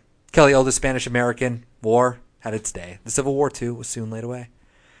 Brown. Kelly, the Spanish-American War had its day. The Civil War, too, was soon laid away.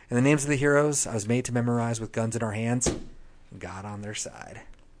 And the names of the heroes I was made to memorize with guns in our hands, God on their side.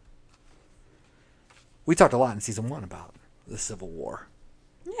 We talked a lot in season 1 about the Civil War.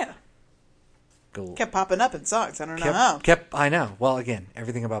 Yeah. Kept popping up in songs. I don't know how. I know. Well, again,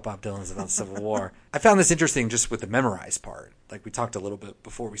 everything about Bob Dylan is about the Civil War. I found this interesting just with the memorize part. Like we talked a little bit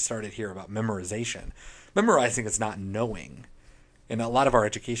before we started here about memorization. Memorizing is not knowing. And a lot of our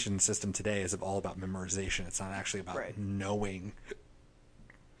education system today is all about memorization. It's not actually about knowing,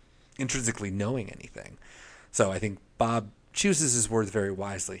 intrinsically knowing anything. So I think Bob chooses his words very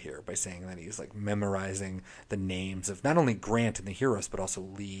wisely here by saying that he's like memorizing the names of not only Grant and the heroes, but also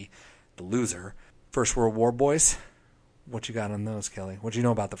Lee, the loser. First World War boys. What you got on those, Kelly? What do you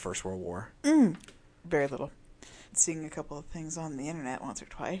know about the First World War? Very little. Seeing a couple of things on the internet once or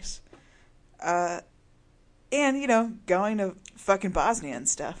twice. And, going to fucking Bosnia and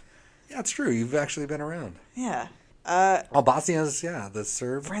stuff. Yeah, it's true. You've actually been around. Yeah. Bosnia's, the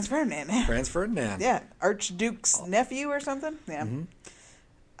Serb. Franz Ferdinand, man. Franz Ferdinand. Yeah. Archduke's nephew or something. Yeah. Mm-hmm.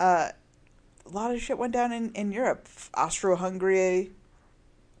 A lot of shit went down in Europe. Austro-Hungary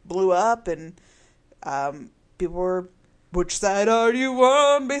blew up, and people were, which side are you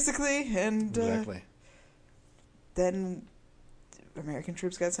on, basically? And Exactly. Then American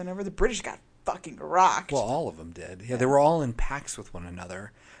troops got sent over. The British got fucking rocked. Well, all of them did. Yeah, they were all in packs with one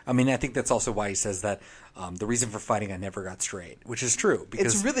another. I mean, I think that's also why he says that the reason for fighting I never got straight, which is true.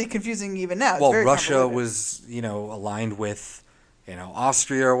 Because, it's really confusing even now. It's well, very Russia convoluted. was, aligned with,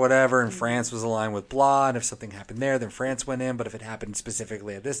 Austria or whatever, and France was aligned with blah, and if something happened there, then France went in, but if it happened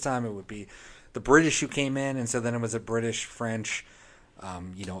specifically at this time, it would be the British who came in, and so then it was a British, French,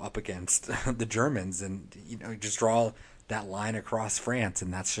 up against the Germans, and, just draw that line across France,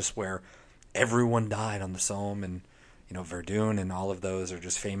 and that's just where everyone died on the Somme, and Verdun and all of those are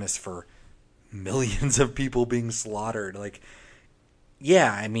just famous for millions of people being slaughtered. Like,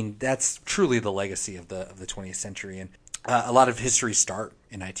 yeah, I mean that's truly the legacy of the 20th century, and a lot of histories start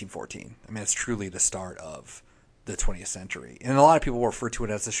in 1914. I mean, it's truly the start of the 20th century, and a lot of people refer to it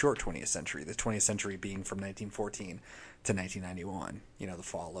as the short 20th century. The 20th century being from 1914 to 1991. The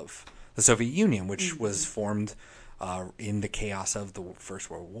fall of the Soviet Union, which was formed in the chaos of the First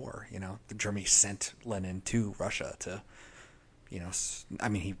World War. Germany sent Lenin to Russia to, he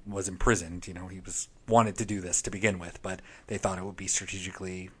was imprisoned. He wanted to do this to begin with, but they thought it would be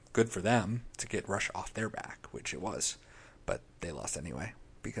strategically good for them to get Russia off their back, which it was. But they lost anyway,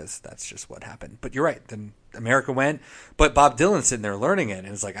 because that's just what happened. But you're right. Then America went, but Bob Dylan's sitting there learning it,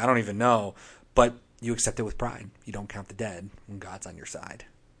 and it's like, I don't even know. But you accept it with pride. You don't count the dead when God's on your side.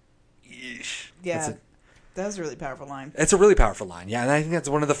 Yeesh. Yeah. That was a really powerful line. It's a really powerful line, yeah, and I think that's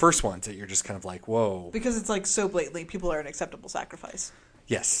one of the first ones that you're just kind of like, whoa. Because it's like so blatantly, people are an acceptable sacrifice.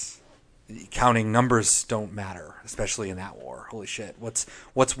 Yes. Counting numbers don't matter, especially in that war. Holy shit. What's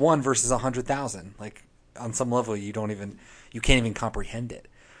 1 versus 100,000? Like, on some level, you can't even comprehend it.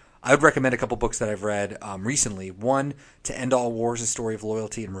 I would recommend a couple books that I've read recently. One, To End All Wars, A Story of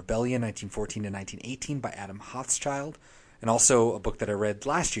Loyalty and Rebellion, 1914 to 1918 by Adam Hochschild. And also a book that I read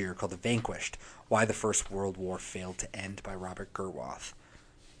last year called The Vanquished, Why the First World War Failed to End by Robert Gerwath.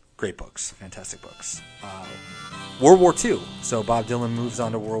 Great books. Fantastic books. World War II. So Bob Dylan moves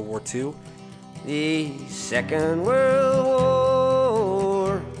on to World War II. The Second World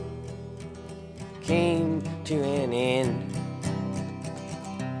War came to an end.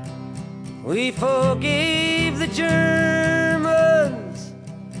 We forgave the Germans,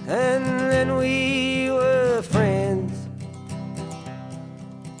 and then we were friends.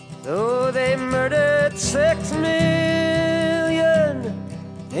 Though they murdered 6 million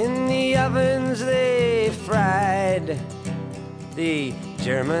in the ovens they fried, the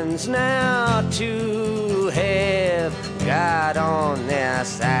Germans now too have God on their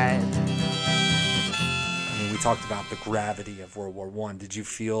side. I mean, we talked about the gravity of World War I. Did you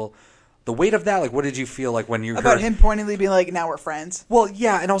feel the weight of that? Like, what did you feel like when you about heard him pointedly being like, "Now we're friends"? Well,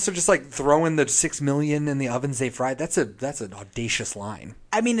 yeah, and also just like throwing the 6 million in the ovens they fried. That's an audacious line.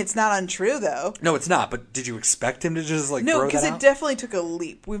 I mean, it's not untrue though. No, it's not. But did you expect him to just like no? throw that Because it out? definitely took a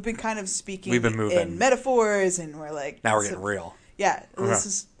leap. We've been kind of speaking. We've been moving in metaphors, and we're like, Now we're getting real. Yeah, this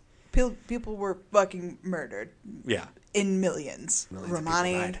is people were fucking murdered. Yeah. In millions. Millions of people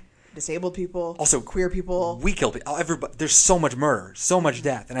Romani, died. disabled people, Also, queer people. We kill people. Everybody. There's so much murder, so much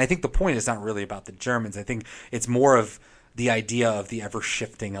death, and I think the point is not really about the Germans. I think it's more of the idea of the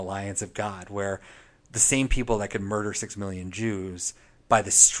ever-shifting alliance of God, where the same people that could murder 6 million Jews by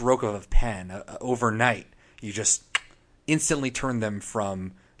the stroke of a pen overnight, you just instantly turn them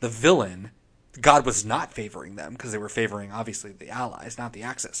from the villain. God was not favoring them because they were favoring, obviously, the Allies, not the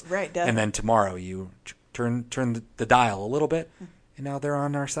Axis. Right, definitely. And then tomorrow you turn the dial a little bit, they're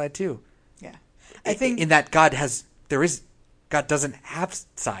on our side too. Yeah. I think in that God doesn't have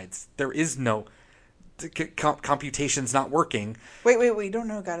sides. There is no computation's not working. Wait. We don't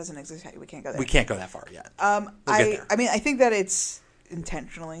know God doesn't exist yet. We can't go there. We can't go that far yet. We'll get there. I mean, I think that it's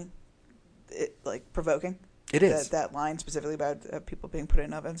intentionally, provoking. It is. That line specifically about people being put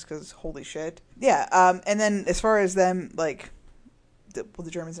in ovens, because holy shit. Yeah. And then as far as them, the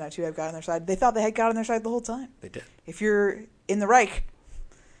Germans now too have God on their side. They thought they had God on their side the whole time. They did. If you're in the Reich,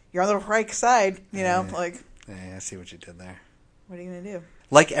 you're on the Reich side, Yeah, I see what you did there. What are you going to do?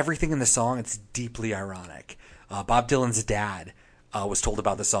 Like everything in the song, it's deeply ironic. Bob Dylan's dad was told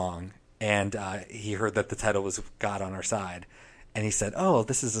about the song, and he heard that the title was God on Our Side. And he said, "Oh,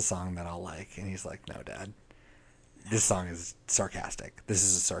 this is a song that I'll like." And he's like, "No, Dad. This song is sarcastic. This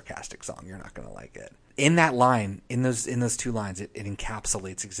is a sarcastic song. You're not going to like it." In that line, in those two lines, it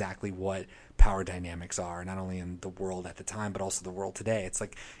encapsulates exactly what power dynamics are, not only in the world at the time, but also the world today. It's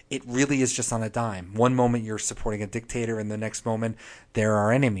like, it really is just on a dime. One moment you're supporting a dictator, and the next moment they're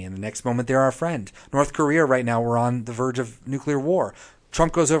our enemy, and the next moment they're our friend. North Korea right now, we're on the verge of nuclear war.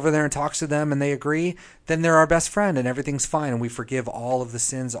 Trump goes over there and talks to them, and they agree, then they're our best friend, and everything's fine, and we forgive all of the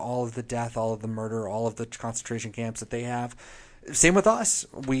sins, all of the death, all of the murder, all of the concentration camps that they have. Same with us.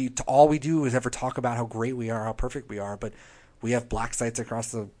 All we do is ever talk about how great we are, how perfect we are, but we have black sites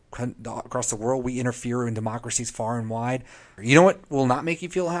across the world. We interfere in democracies far and wide. You know what will not make you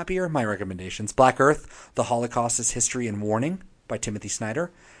feel happier? My recommendations. Black Earth, The Holocaust's History and Warning by Timothy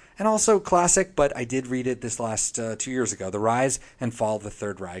Snyder. And also classic, but I did read it this last 2 years ago, The Rise and Fall of the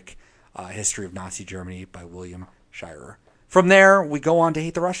Third Reich, History of Nazi Germany by William Shirer. From there, we go on to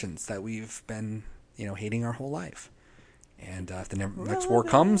hate the Russians that we've been, hating our whole life. And if the next war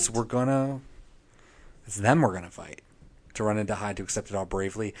comes, it's them we're going to fight. To run into hide, to accept it all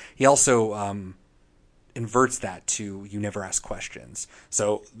bravely. He also inverts that to you never ask questions.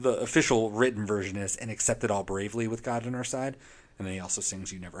 So the official written version is and accept it all bravely with God on our side. And then he also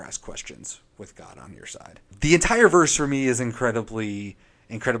sings you never ask questions with God on your side. The entire verse for me is incredibly,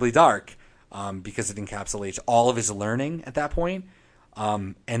 incredibly dark because it encapsulates all of his learning at that point.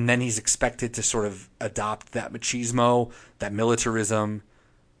 And then he's expected to sort of adopt that machismo, that militarism,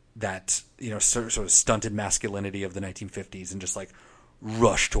 that sort of stunted masculinity of the 1950s and just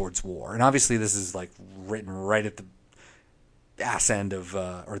rush towards war. And obviously this is written right at the ass end of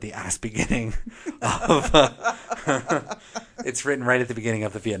or the ass beginning of it's written right at the beginning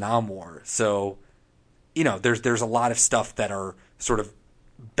of the Vietnam War. So there's a lot of stuff that are sort of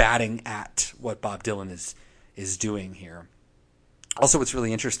batting at what Bob Dylan is doing here. Also, what's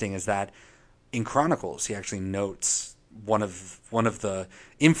really interesting is that in Chronicles he actually notes one of the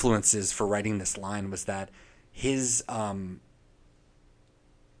influences for writing this line was that his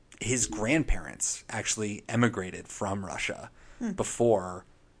grandparents actually emigrated from Russia before,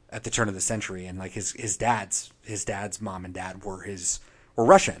 at the turn of the century, and his dad's mom and dad were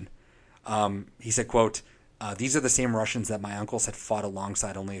Russian. He said, quote, "These are the same Russians that my uncles had fought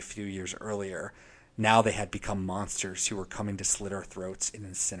alongside only a few years earlier. Now they had become monsters who were coming to slit our throats and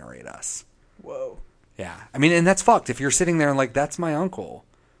incinerate us." Whoa. Yeah. I mean, and that's fucked. If you're sitting there and that's my uncle.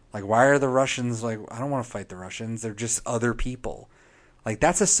 Why are the Russians I don't want to fight the Russians. They're just other people.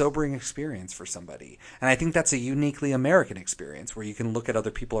 That's a sobering experience for somebody. And I think that's a uniquely American experience where you can look at other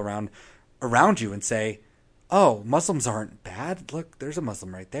people around you and say, oh, Muslims aren't bad. Look, there's a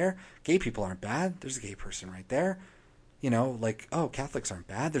Muslim right there. Gay people aren't bad. There's a gay person right there. Oh, Catholics aren't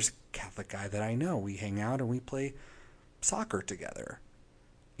bad. There's a Catholic guy that I know. We hang out and we play soccer together.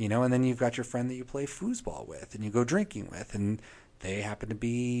 And then you've got your friend that you play foosball with and you go drinking with, and they happen to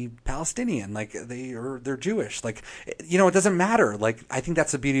be Palestinian, they're Jewish. It doesn't matter. I think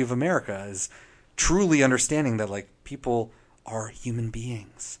that's the beauty of America, is truly understanding that people are human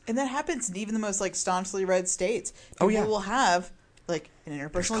beings. And that happens in even the most staunchly red states. Oh yeah, people will have an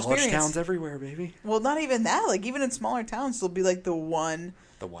interpersonal There's college experience. towns everywhere, baby. Well, not even that. Even in smaller towns, there'll be the one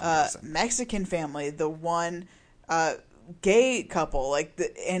Mexican family, the one gay couple,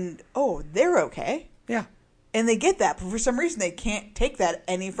 they're okay. Yeah. And they get that, but for some reason they can't take that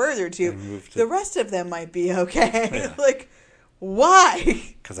any further to the rest of them might be okay. Yeah.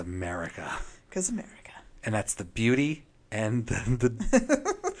 Why? Because America. Because America. And that's the beauty and the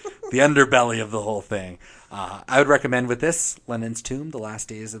underbelly of the whole thing. I would recommend with this, Lenin's Tomb, The Last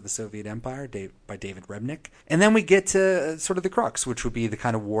Days of the Soviet Empire by David Rebnick. And then we get to sort of the crux, which would be the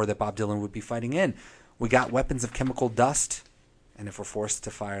kind of war that Bob Dylan would be fighting in. We got weapons of chemical dust, and if we're forced to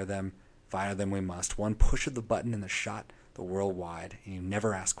fire them we must. One push of the button and the shot the world wide, and you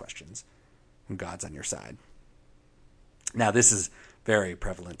never ask questions when God's on your side. Now, this is very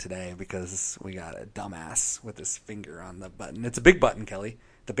prevalent today because we got a dumbass with his finger on the button. It's a big button, Kelly.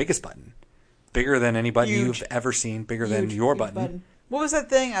 The biggest button. Bigger than any button Huge. you've ever seen. Bigger than your Huge button. What was that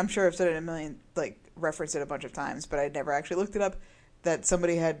thing? I'm sure I've said it a million, like, referenced it a bunch of times, but I'd never actually looked it up. That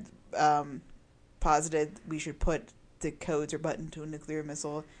somebody had posited we should put the codes or button to a nuclear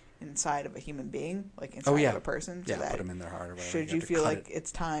missile inside of a human being, like inside of a person. So Yeah, that put them in their heart or whatever. should you have to feel cut like it.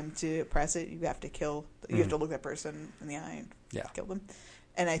 it's time to press it, you have to kill. You have to look that person in the eye and kill them.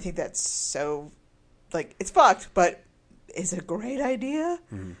 And I think that's so, like, it's fucked, but it's a great idea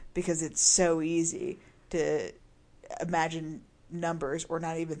because it's so easy to imagine numbers or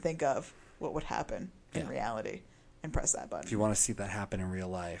not even think of what would happen in reality and press that button. If you want to see that happen in real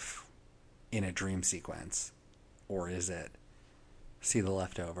life, in a dream sequence, or is it see The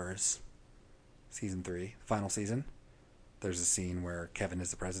Leftovers, season 3, final season? There's a scene where Kevin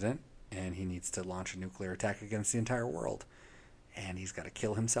is the president and he needs to launch a nuclear attack against the entire world, and he's got to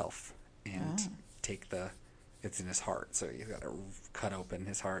kill himself and take it's in his heart, so he's got to cut open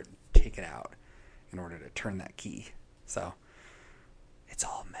his heart, take it out in order to turn that key. So it's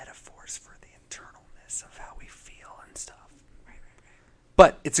all metaphors for the internalness of how we feel and stuff.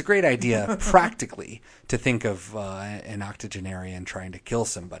 But it's a great idea practically to think of an octogenarian trying to kill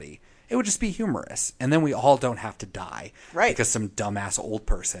somebody. It would just be humorous. And then we all don't have to die. Right. Because some dumbass old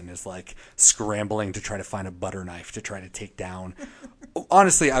person is like scrambling to try to find a butter knife to try to take down.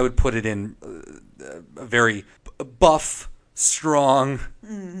 Honestly, I would put it in a very buff, strong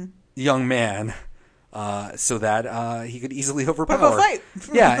young man. So that he could easily overpower. fight.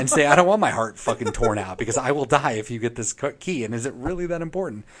 Yeah, and say, I don't want my heart fucking torn out because I will die if you get this key. And is it really that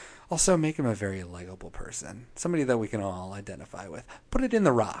important? Also, make him a very likable person. Somebody that we can all identify with. Put it in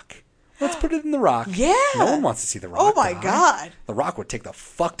The Rock. Let's put it in The Rock. Yeah. No one wants to see The Rock. Oh my die. God. The Rock would take the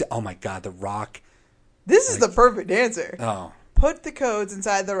fuck to... Oh my God, The Rock. This is the perfect answer. Oh. Put the codes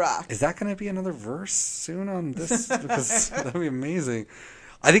inside the rock. Is that going to be another verse soon on this? Because that would be amazing.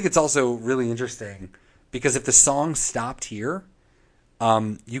 I think it's also really interesting because if the song stopped here,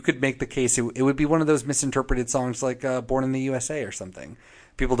 you could make the case it would be one of those misinterpreted songs like Born in the USA or something.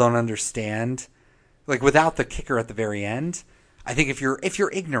 People don't understand. Like without the kicker at the very end, I think if you're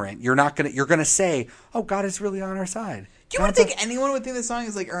ignorant, you're gonna say, "Oh, God is really on our side." You would think anyone would think the song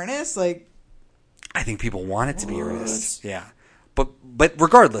is like earnest, like. I think people want it to be earnest. Yeah. But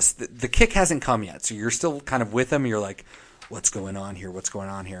regardless, the kick hasn't come yet. So you're still kind of with them. You're like, what's going on here? What's going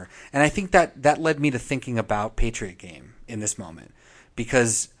on here? And I think that led me to thinking about Patriot Game in this moment.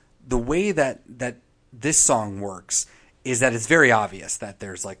 Because the way that this song works is that it's very obvious that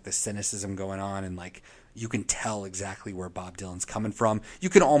there's like this cynicism going on and like you can tell exactly where Bob Dylan's coming from. You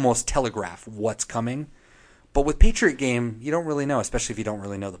can almost telegraph what's coming. But with Patriot Game, you don't really know, especially if you don't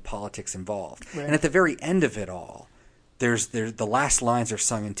really know the politics involved. Right. And at the very end of it all, the last lines are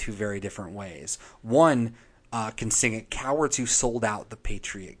sung in two very different ways. One can sing it, cowards who sold out the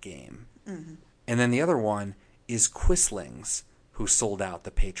Patriot Game. Mm-hmm. And then the other one is quislings who sold out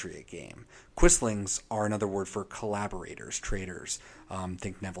the Patriot Game. Quislings are another word for collaborators, traitors.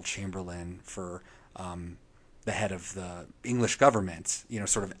 Think Neville Chamberlain for the head of the English government,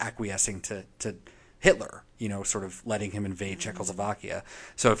 sort of acquiescing to Hitler, sort of letting him invade Czechoslovakia.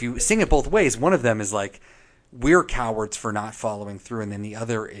 So if you sing it both ways, one of them is like, we're cowards for not following through, and then the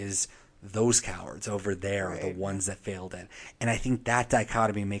other is those cowards over there are the ones that failed it. And I think that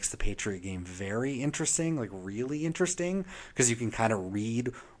dichotomy makes the Patriot Game very interesting, like really interesting, because you can kind of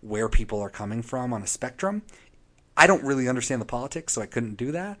read where people are coming from on a spectrum. I don't really understand the politics, so I couldn't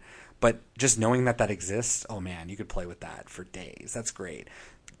do that. But just knowing that exists, oh man, you could play with that for days. That's great.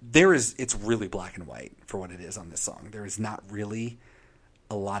 It's really black and white for what it is on this song. There is not really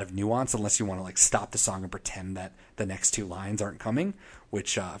a lot of nuance unless you want to like stop the song and pretend that the next two lines aren't coming,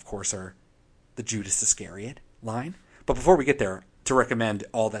 which of course are the Judas Iscariot line. But before we get there, to recommend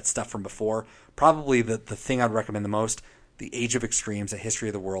all that stuff from before, probably the thing I'd recommend the most, The Age of Extremes, A History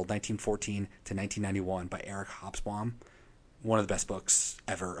of the World, 1914 to 1991 by Eric Hobsbawm. One of the best books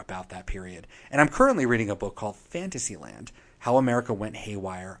ever about that period. And I'm currently reading a book called Fantasyland, How America Went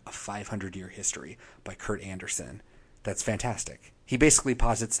Haywire, A 500-Year History by Kurt Anderson. That's fantastic. He basically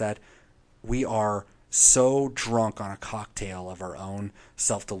posits that we are so drunk on a cocktail of our own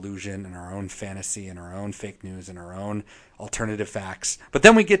self-delusion and our own fantasy and our own fake news and our own alternative facts. But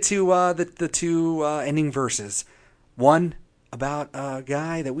then we get to the two ending verses. One about a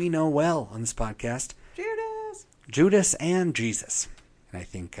guy that we know well on this podcast. Judas and Jesus. And I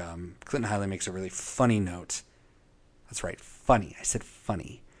think Clinton Hiley makes a really funny note. That's right, funny. I said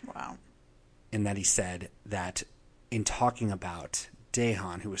funny. Wow. In that he said that in talking about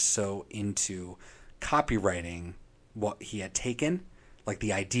Dehan, who was so into copywriting what he had taken, like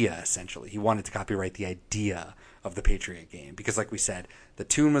the idea, essentially. He wanted to copyright the idea of the Patriot game because, like we said, the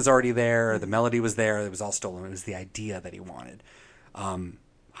tune was already there, the melody was there, it was all stolen. It was the idea that he wanted.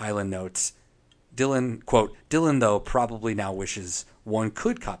 Hyland notes, Dylan, quote, Dylan, though, probably now wishes one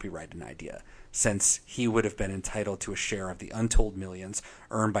could copyright an idea, since he would have been entitled to a share of the untold millions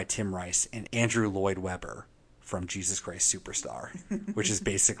earned by Tim Rice and Andrew Lloyd Webber from Jesus Christ Superstar, which is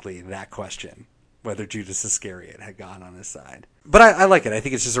basically that question, whether Judas Iscariot had God on his side. But I like it. I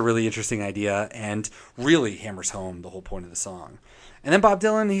think it's just a really interesting idea and really hammers home the whole point of the song. And then Bob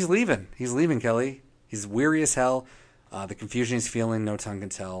Dylan, he's leaving. He's leaving, Kelly. He's weary as hell. The confusion he's feeling, no tongue can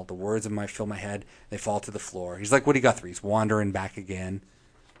tell. The words of fill my head, they fall to the floor. He's like Woody Guthrie. He's wandering back again.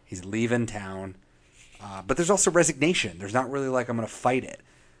 He's leaving town. But there's also resignation. There's not really like, I'm going to fight it.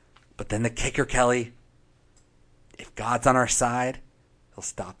 But then the kicker, Kelly, if God's on our side, he'll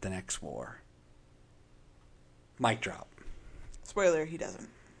stop the next war. Mic drop. Spoiler, he doesn't.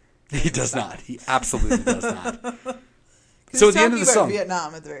 He does not. He absolutely does not. So at the end of the song,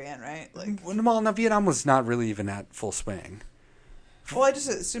 Vietnam at the very end, right? Like, well, no, Vietnam was not really even at full swing. well, I just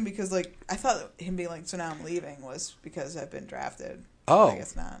assumed because, like, I thought him being like, so now I'm leaving was because I've been drafted. Oh, But I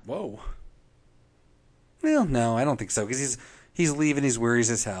guess not. Whoa. Well, no, I don't think so because he's leaving. He's weary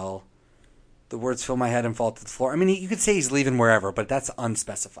as hell. The words fill my head and fall to the floor. I mean, you could say he's leaving wherever, but that's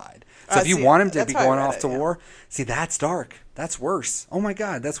unspecified. So if you want him to be going off to war, see, that's dark. That's worse. Oh my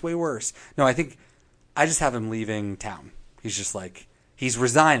God, that's way worse. No, I think I just have him leaving town. He's just like, he's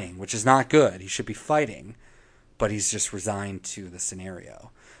resigning, which is not good. He should be fighting, but he's just resigned to the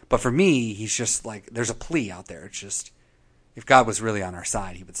scenario. But for me, he's just like, there's a plea out there. It's just, if God was really on our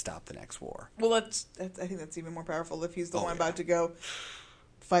side, he would stop the next war. Well, I think that's even more powerful if he's the one about to go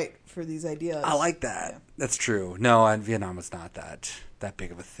fight for these ideas. I like that. Yeah. That's true. No, and Vietnam was not that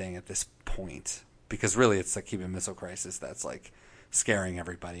big of a thing at this point because really it's the Cuban Missile Crisis that's like scaring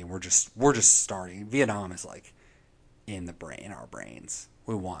everybody, and we're just starting. Vietnam is like in our brains.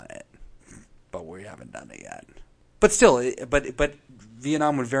 We want it, but we haven't done it yet. But still, but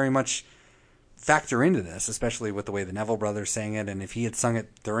Vietnam would very much factor into this, especially with the way the Neville brothers sang it, and if he had sung it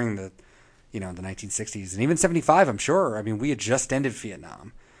during the 1960s and even 75, I'm sure. I mean, we had just ended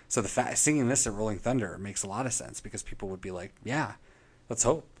Vietnam. So singing this at Rolling Thunder makes a lot of sense because people would be like, yeah, let's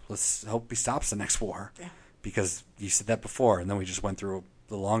hope he stops the next war. Yeah. Because you said that before, and then we just went through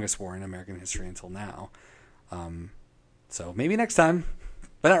the longest war in American history until now. So maybe next time,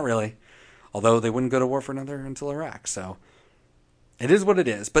 but not really. Although they wouldn't go to war until Iraq. So it is what it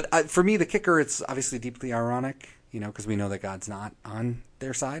is. But for me, the kicker, it's obviously deeply ironic, because we know that God's not on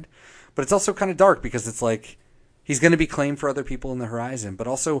their side. But it's also kind of dark because it's like he's going to be claimed for other people in the horizon. But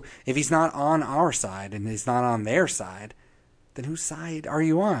also, if he's not on our side and he's not on their side, then whose side are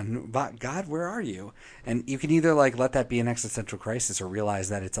you on? God, where are you? And you can either like let that be an existential crisis or realize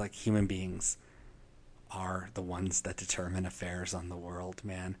that it's like human beings are the ones that determine affairs on the world,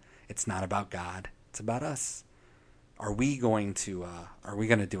 man. It's not about God. It's about us. Are we going to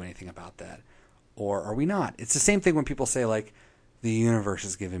do anything about that? Or are we not? It's the same thing when people say like, the universe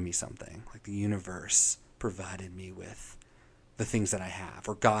has given me something. Like the universe provided me with the things that I have,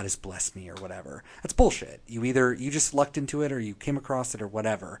 or God has blessed me, or whatever. That's bullshit. You just lucked into it, or you came across it, or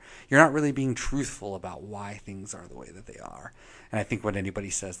whatever. You're not really being truthful about why things are the way that they are. And I think when anybody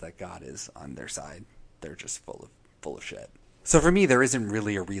says that God is on their side, they're just full of shit. So for me, there isn't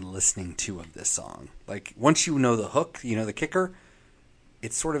really a re-listening to of this song. Like once you know the hook, the kicker,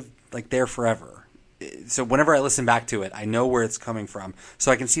 it's sort of like there forever. So whenever I listen back to it, I know where it's coming from.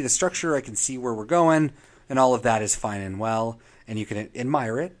 So I can see the structure, I can see where we're going, and all of that is fine and well. And you can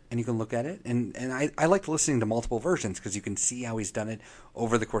admire it, and you can look at it. And I like listening to multiple versions because you can see how he's done it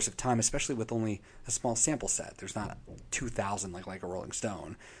over the course of time, especially with only a small sample set. There's not 2,000 like a Rolling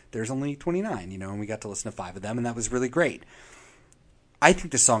Stone. There's only 29, and we got to listen to 5 of them, and that was really great. I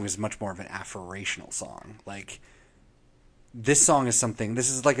think this song is much more of an aspirational song. Like, this song is something, this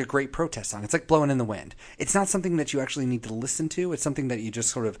is like a great protest song. It's like Blowing in the Wind. It's not something that you actually need to listen to. It's something that you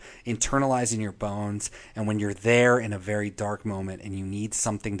just sort of internalize in your bones. And when you're there in a very dark moment and you need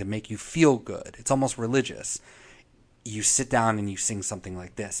something to make you feel good, it's almost religious. You sit down and you sing something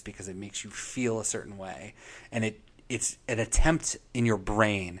like this because it makes you feel a certain way. And it's an attempt in your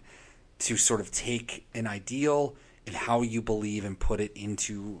brain to sort of take an ideal and how you believe and put it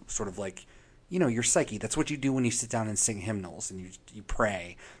into sort of like, your psyche. That's what you do when you sit down and sing hymnals and you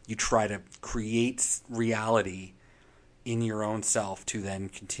pray. You try to create reality in your own self to then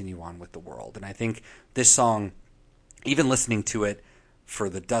continue on with the world. And I think this song, even listening to it for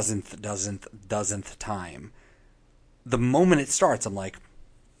the dozenth time, the moment it starts, I'm like,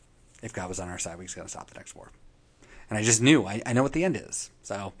 if God was on our side, we just got to stop the next war. And I just knew, I know what the end is.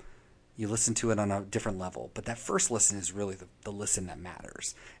 So you listen to it on a different level. But that first listen is really the listen that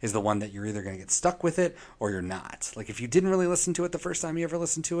matters, is the one that you're either going to get stuck with it or you're not. Like if you didn't really listen to it the first time you ever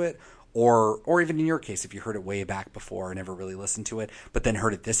listened to it, or even in your case, if you heard it way back before and never really listened to it, but then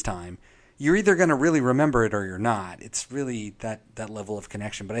heard it this time, you're either going to really remember it or you're not. It's really that level of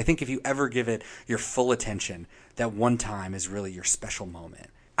connection. But I think if you ever give it your full attention, that one time is really your special moment.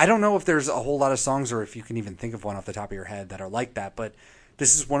 I don't know if there's a whole lot of songs or if you can even think of one off the top of your head that are like that, but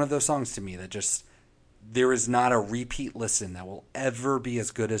this is one of those songs to me that just, there is not a repeat listen that will ever be as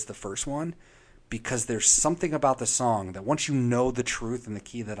good as the first one, because there's something about the song that once you know the truth and the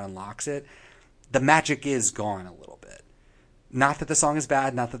key that unlocks it, the magic is gone a little bit. Not that the song is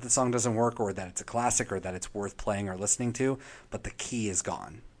bad, not that the song doesn't work or that it's a classic or that it's worth playing or listening to, but the key is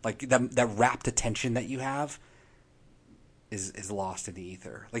gone. Like that rapt attention that you have is lost in the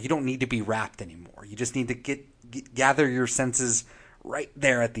ether. Like you don't need to be rapt anymore. You just need to gather your senses right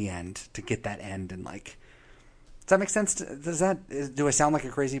there at the end to get that end. And like, does that make sense? Do I sound like a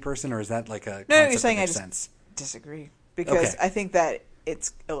crazy person, or is that like a No, you're saying that I makes just sense? disagree, because Okay. I think that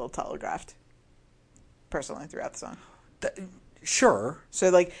it's a little telegraphed personally throughout the song. Sure. So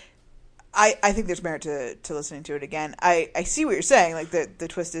like, I think there's merit to listening to it again. I see what you're saying. Like the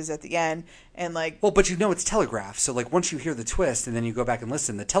twist is at the end, and like, Well, but you know it's telegraphed. So like once you hear the twist and then you go back and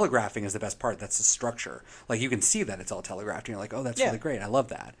listen, the telegraphing is the best part. That's the structure. Like you can see that it's all telegraphed, and you're like, oh, that's Yeah. really great. I love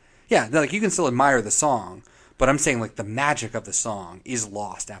that. Yeah, like you can still admire the song, but I'm saying like the magic of the song is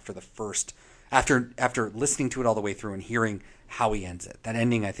lost after the first, after listening to it all the way through and hearing how he ends it. That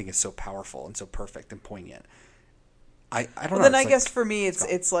ending I think is so powerful and so perfect and poignant. I don't know. well, then it's I like- guess for me gone.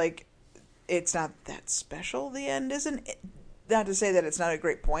 it's like, it's not that special. The end isn't. Not to say that it's not a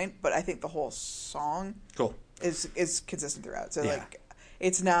great point, but I think the whole song Cool. is consistent throughout. So Yeah. like,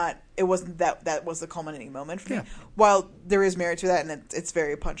 it's not. It wasn't that was the culminating moment for me. Yeah. While there is merit to that, and it's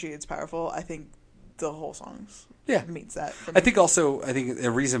very punchy, it's powerful. I think the whole song meets that. For me. I think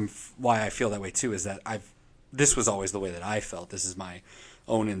the reason why I feel that way too is that this was always the way that I felt. This is my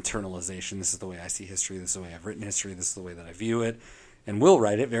own internalization. This is the way I see history. This is the way I've written history. This is the way that I view it, and will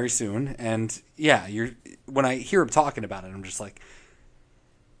write it very soon. And yeah, when I hear him talking about it, I'm just like,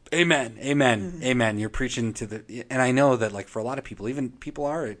 amen, amen, amen. You're preaching to the, and I know that like for a lot of people, even people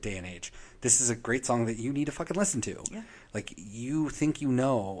our day and age, this is a great song that you need to fucking listen to. Yeah. Like you think you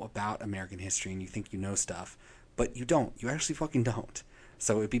know about American history and you think you know stuff, but you don't. You actually fucking don't.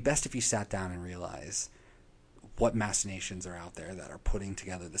 So it'd be best if you sat down and realize what machinations are out there that are putting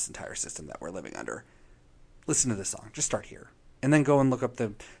together this entire system that we're living under. Listen to this song. Just start here. And then go and look up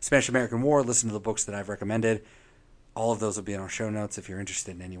the Spanish-American War. Listen to the books that I've recommended. All of those will be in our show notes if you're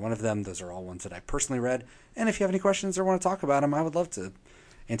interested in any one of them. Those are all ones that I personally read. And if you have any questions or want to talk about them, I would love to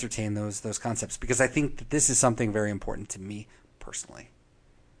entertain those concepts, because I think that this is something very important to me personally.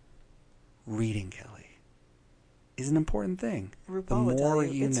 Reading, Kelly, is an important thing. RuPaul would tell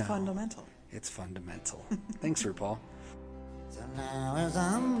you it's fundamental. It's fundamental. Thanks, RuPaul. So now as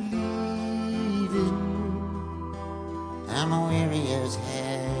I'm leaving, I'm weary as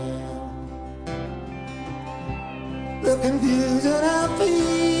hell. The confusion I'm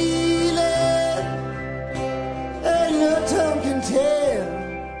feeling, and no tongue can tell.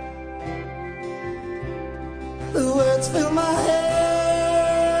 The words fill my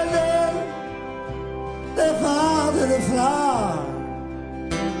head, and they fall to the floor.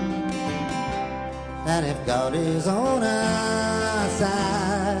 That if God is on our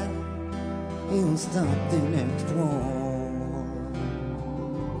side, he'll stop the next war.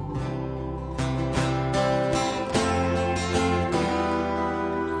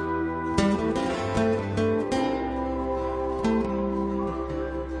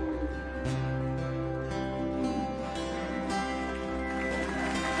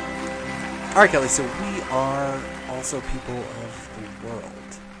 All right, Kelly, so we are also people of the world.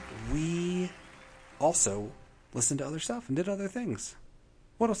 We also listened to other stuff and did other things.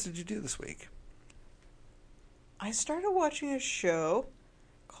 What else did you do this week? I started watching a show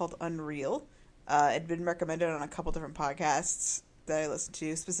called Unreal. It'd been recommended on a couple different podcasts that I listened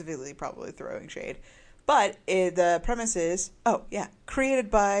to, specifically probably Throwing Shade. But the premise is, co-created,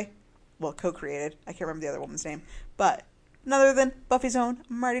 I can't remember the other woman's name, but none other than Buffy's own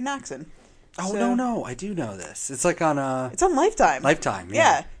Marty Noxon. Oh, So- no, I do know this. It's like on It's on Lifetime. Lifetime,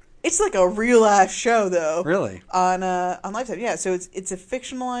 Yeah. It's like a real ass show though. Really? On Lifetime. Yeah, so it's a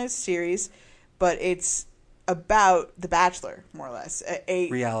fictionalized series, but it's about The Bachelor, more or less. A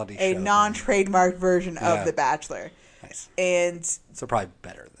Reality a show non-trademarked version Yeah. of The Bachelor. Nice. And So probably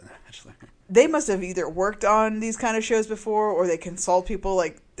better than The Bachelor. they must have either worked on these kind of shows before or they consult people.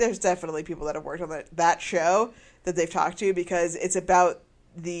 Like, there's definitely people that have worked on that show that they've talked to, because it's about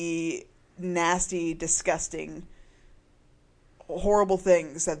the nasty, disgusting, horrible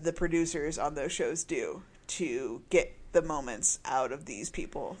things that the producers on those shows do to get the moments out of these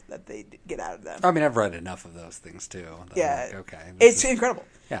people that they get out of them. I mean, I've read enough of those things too. That Yeah. I'm like, okay. It's incredible.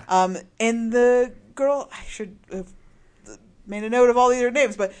 Yeah. And the girl, I should have made a note of all the other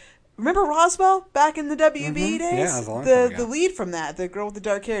names, but remember Roswell back in the WB days? Yeah, that was a long time ago. The lead from that, the girl with the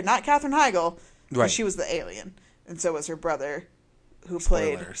dark hair, not Katherine Heigl, Right. she was the alien, and so was her brother, who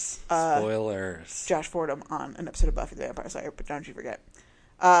played Spoilers. Josh Fordham on an episode of Buffy the Vampire Slayer, but don't you forget.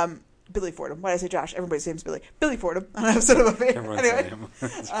 Billy Fordham. Why did I say Josh? Everybody's name's Billy. Billy Fordham on an episode of Buffy. Everyone's Anyway, name.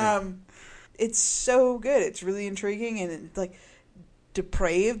 That's right. it's so good. It's really intriguing and it's like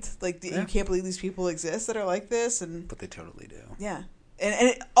depraved. Like you can't believe these people exist that are like this, and But they totally do. yeah,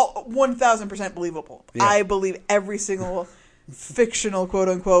 and it, 1,000% believable. Yeah. I believe every single fictional quote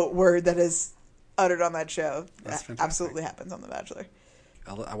unquote word that is uttered on that show. That's That fantastic. absolutely happens on The Bachelor.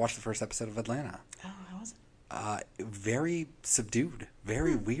 I watched the first episode of Atlanta. Oh, how was it? Very subdued,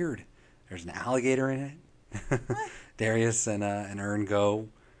 very weird. There's an alligator in it. Darius and Ern go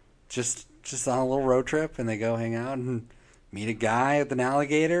just on a little road trip, and they go hang out and meet a guy with an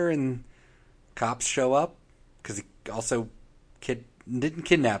alligator, and cops show up because he also didn't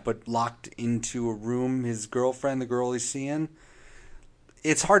kidnap, but locked into a room his girlfriend, the girl he's seeing.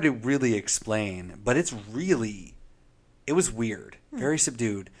 It's hard to really explain, but it was weird, very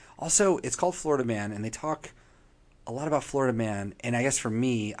subdued. Also, it's called Florida Man, and they talk a lot about Florida Man, and I guess for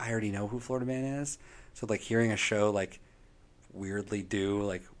me, I already know who Florida Man is. So, like, hearing a show, like, weirdly do,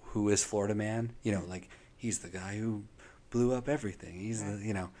 like, who is Florida Man? You know, like, he's the guy who blew up everything. He's the,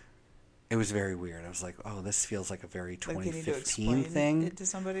 you know, it was very weird. I was like, oh, this feels like a very Like they need to 2015 explain thing. it to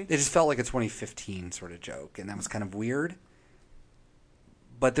somebody. It just felt like a 2015 sort of joke, and that was kind of weird.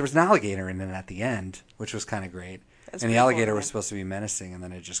 But there was an alligator in it at the end, which was kind of great. That's And the pretty alligator cool, was man. supposed to be menacing, and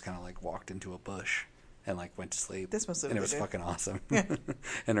then it just kind of like walked into a bush and like went to sleep. This must have and it been was good. fucking awesome.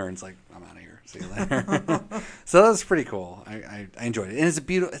 And Ern's like, I'm out of here. See you later. So that was pretty cool. I enjoyed it. And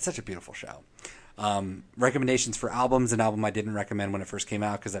it's such a beautiful show. Recommendations for albums. An album I didn't recommend when it first came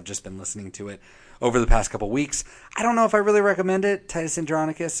out because I've just been listening to it over the past couple weeks. I don't know if I really recommend it. Titus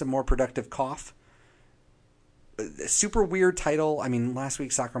Andronicus, A More Productive Cough. Super weird title. I mean, last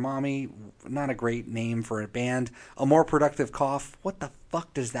week's Soccer Mommy, not a great name for a band. A More Productive Cough. What the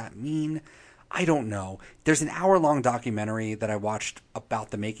fuck does that mean? I don't know. There's an hour-long documentary that I watched about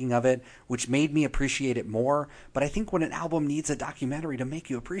the making of it, which made me appreciate it more. But I think when an album needs a documentary to make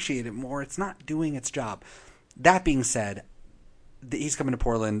you appreciate it more, it's not doing its job. That being said, he's coming to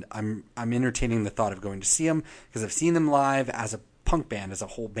Portland. I'm entertaining the thought of going to see him because I've seen them live as a punk band, as a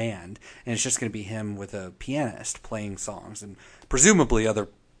whole band, and it's just going to be him with a pianist playing songs and presumably other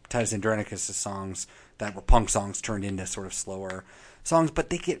Titus Andronicus' songs that were punk songs turned into sort of slower songs, but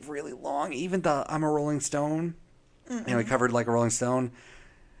they get really long. Even the I'm a Rolling Stone, you know, he covered Like a Rolling Stone,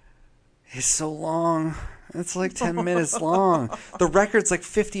 is so long. It's like 10 minutes long. The record's like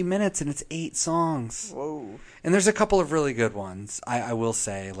 50 minutes and it's 8 songs. Whoa. And there's a couple of really good ones, I will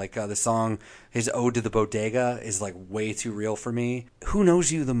say. Like the song, his Ode to the Bodega is like way too real for me. Who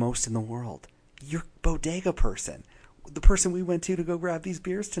knows you the most in the world? Your bodega person. The person we went to go grab these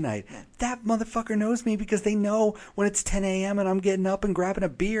beers tonight. That motherfucker knows me because they know when it's 10 a.m. and I'm getting up and grabbing a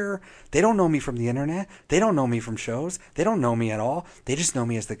beer. They don't know me from the internet. They don't know me from shows. They don't know me at all. They just know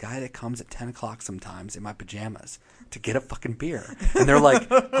me as the guy that comes at 10 o'clock sometimes in my pajamas to get a fucking beer. And they're like,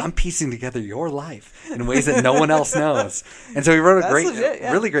 I'm piecing together your life in ways that no one else knows. And so he wrote a That's great, legit,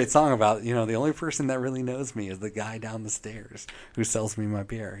 yeah. really great song about, you know, the only person that really knows me is the guy down the stairs who sells me my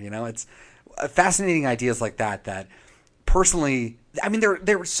beer. You know, it's fascinating ideas like that personally, I mean, they're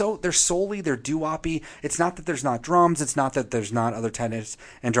doo-woppy. It's not that there's not drums. It's not that there's not other Titus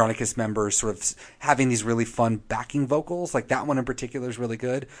Andronicus members sort of having these really fun backing vocals. Like that one in particular is really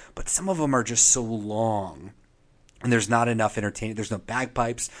good. But some of them are just so long. And there's not enough entertaining. There's no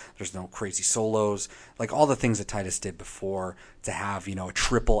bagpipes. There's no crazy solos. Like all the things that Titus did before to have, you know, a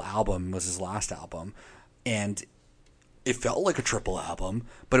triple album was his last album. And it felt like a triple album,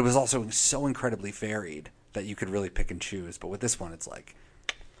 but it was also so incredibly varied that you could really pick and choose. But with this one, it's like,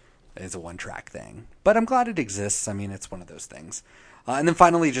 it's a one-track thing. But I'm glad it exists. I mean, it's one of those things. And then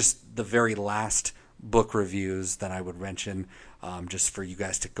finally, just the very last book reviews that I would mention, just for you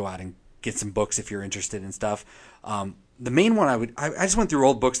guys to go out and get some books if you're interested in stuff. The main one I just went through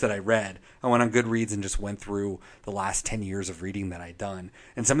old books that I read. I went on Goodreads and just went through the last 10 years of reading that I'd done.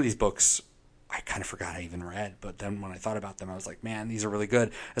 And some of these books I kind of forgot I even read. But then when I thought about them, I was like, man, these are really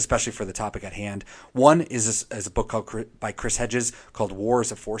good, especially for the topic at hand. One is a book by Chris Hedges called War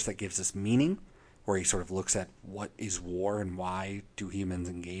is a Force That Gives Us Meaning, where he sort of looks at what is war and why do humans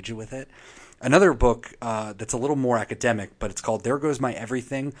engage with it. Another book that's a little more academic, but it's called There Goes My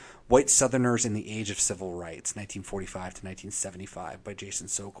Everything, White Southerners in the Age of Civil Rights, 1945 to 1975, by Jason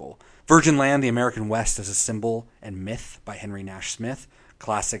Sokol. Virgin Land, The American West as a Symbol and Myth, by Henry Nash Smith.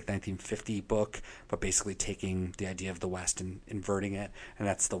 Classic 1950 book, but basically taking the idea of the West and inverting it, and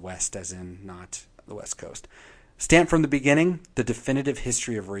that's the West as in not the West Coast. Stamped from the Beginning, The Definitive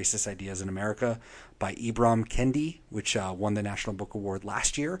History of Racist Ideas in America, by Ibram Kendi, which won the National Book Award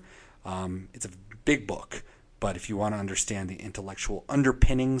last year. It's a big book, but if you want to understand the intellectual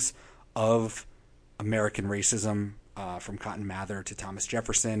underpinnings of American racism, from Cotton Mather to Thomas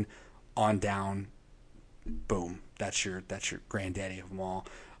Jefferson on down, boom, that's your granddaddy of them all.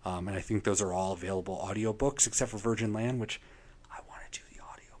 And I think those are all available audiobooks except for Virgin Land, which I want to do the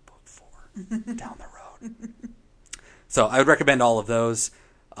audiobook for down the road. So I would recommend all of those.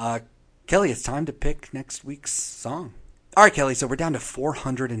 Kelly, it's time to pick next week's song. All right, Kelly, so we're down to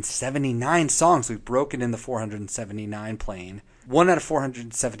 479 songs. We've broken in the 479 plane. 1 out of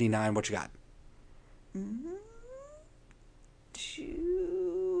 479, what you got?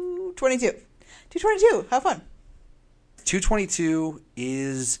 222. 222. Have fun. 222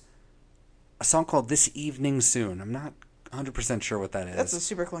 is a song called This Evening Soon. I'm not 100% sure what that is. That's a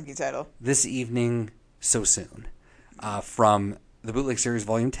super clunky title. This Evening So Soon. From the Bootleg Series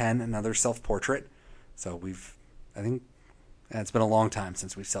Volume 10, another self-portrait. So I think it's been a long time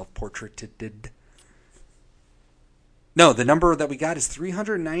since we've self-portraited. No, the number that we got is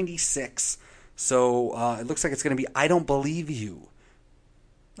 396. So it looks like it's going to be I Don't Believe You.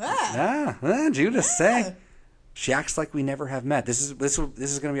 Judas, say. She Acts Like We Never Have Met. This is going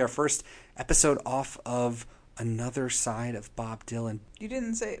to be our first episode off of Another Side of Bob Dylan. You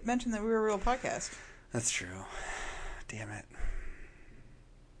didn't mention that we were a real podcast. That's true. Damn it.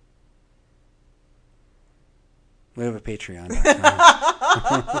 We have a Patreon.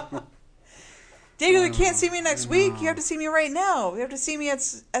 Diego, you can't see me next week. You have to see me right now. You have to see me at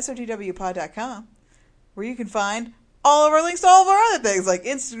SOTWpod.com, where you can find all of our links to all of our other things, like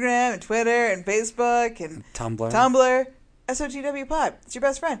Instagram and Twitter and Facebook and Tumblr. SOTWpod. It's your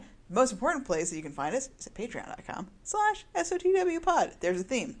best friend. The most important place that you can find us is at patreon.com/SOTWpod. There's a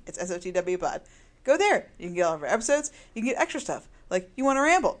theme. It's SOTWpod. Go there. You can get all of our episodes. You can get extra stuff. Like, you want to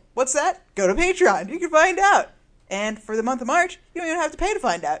ramble. What's that? Go to Patreon. You can find out. And for the month of March, you don't even have to pay to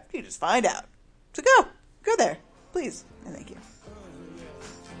find out. You can just find out. So go. Go there. Please. And thank you.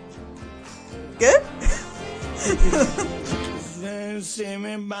 Good? See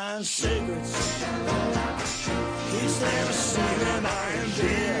me buying cigarettes. He's never seen me buying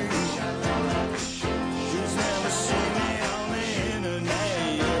beer.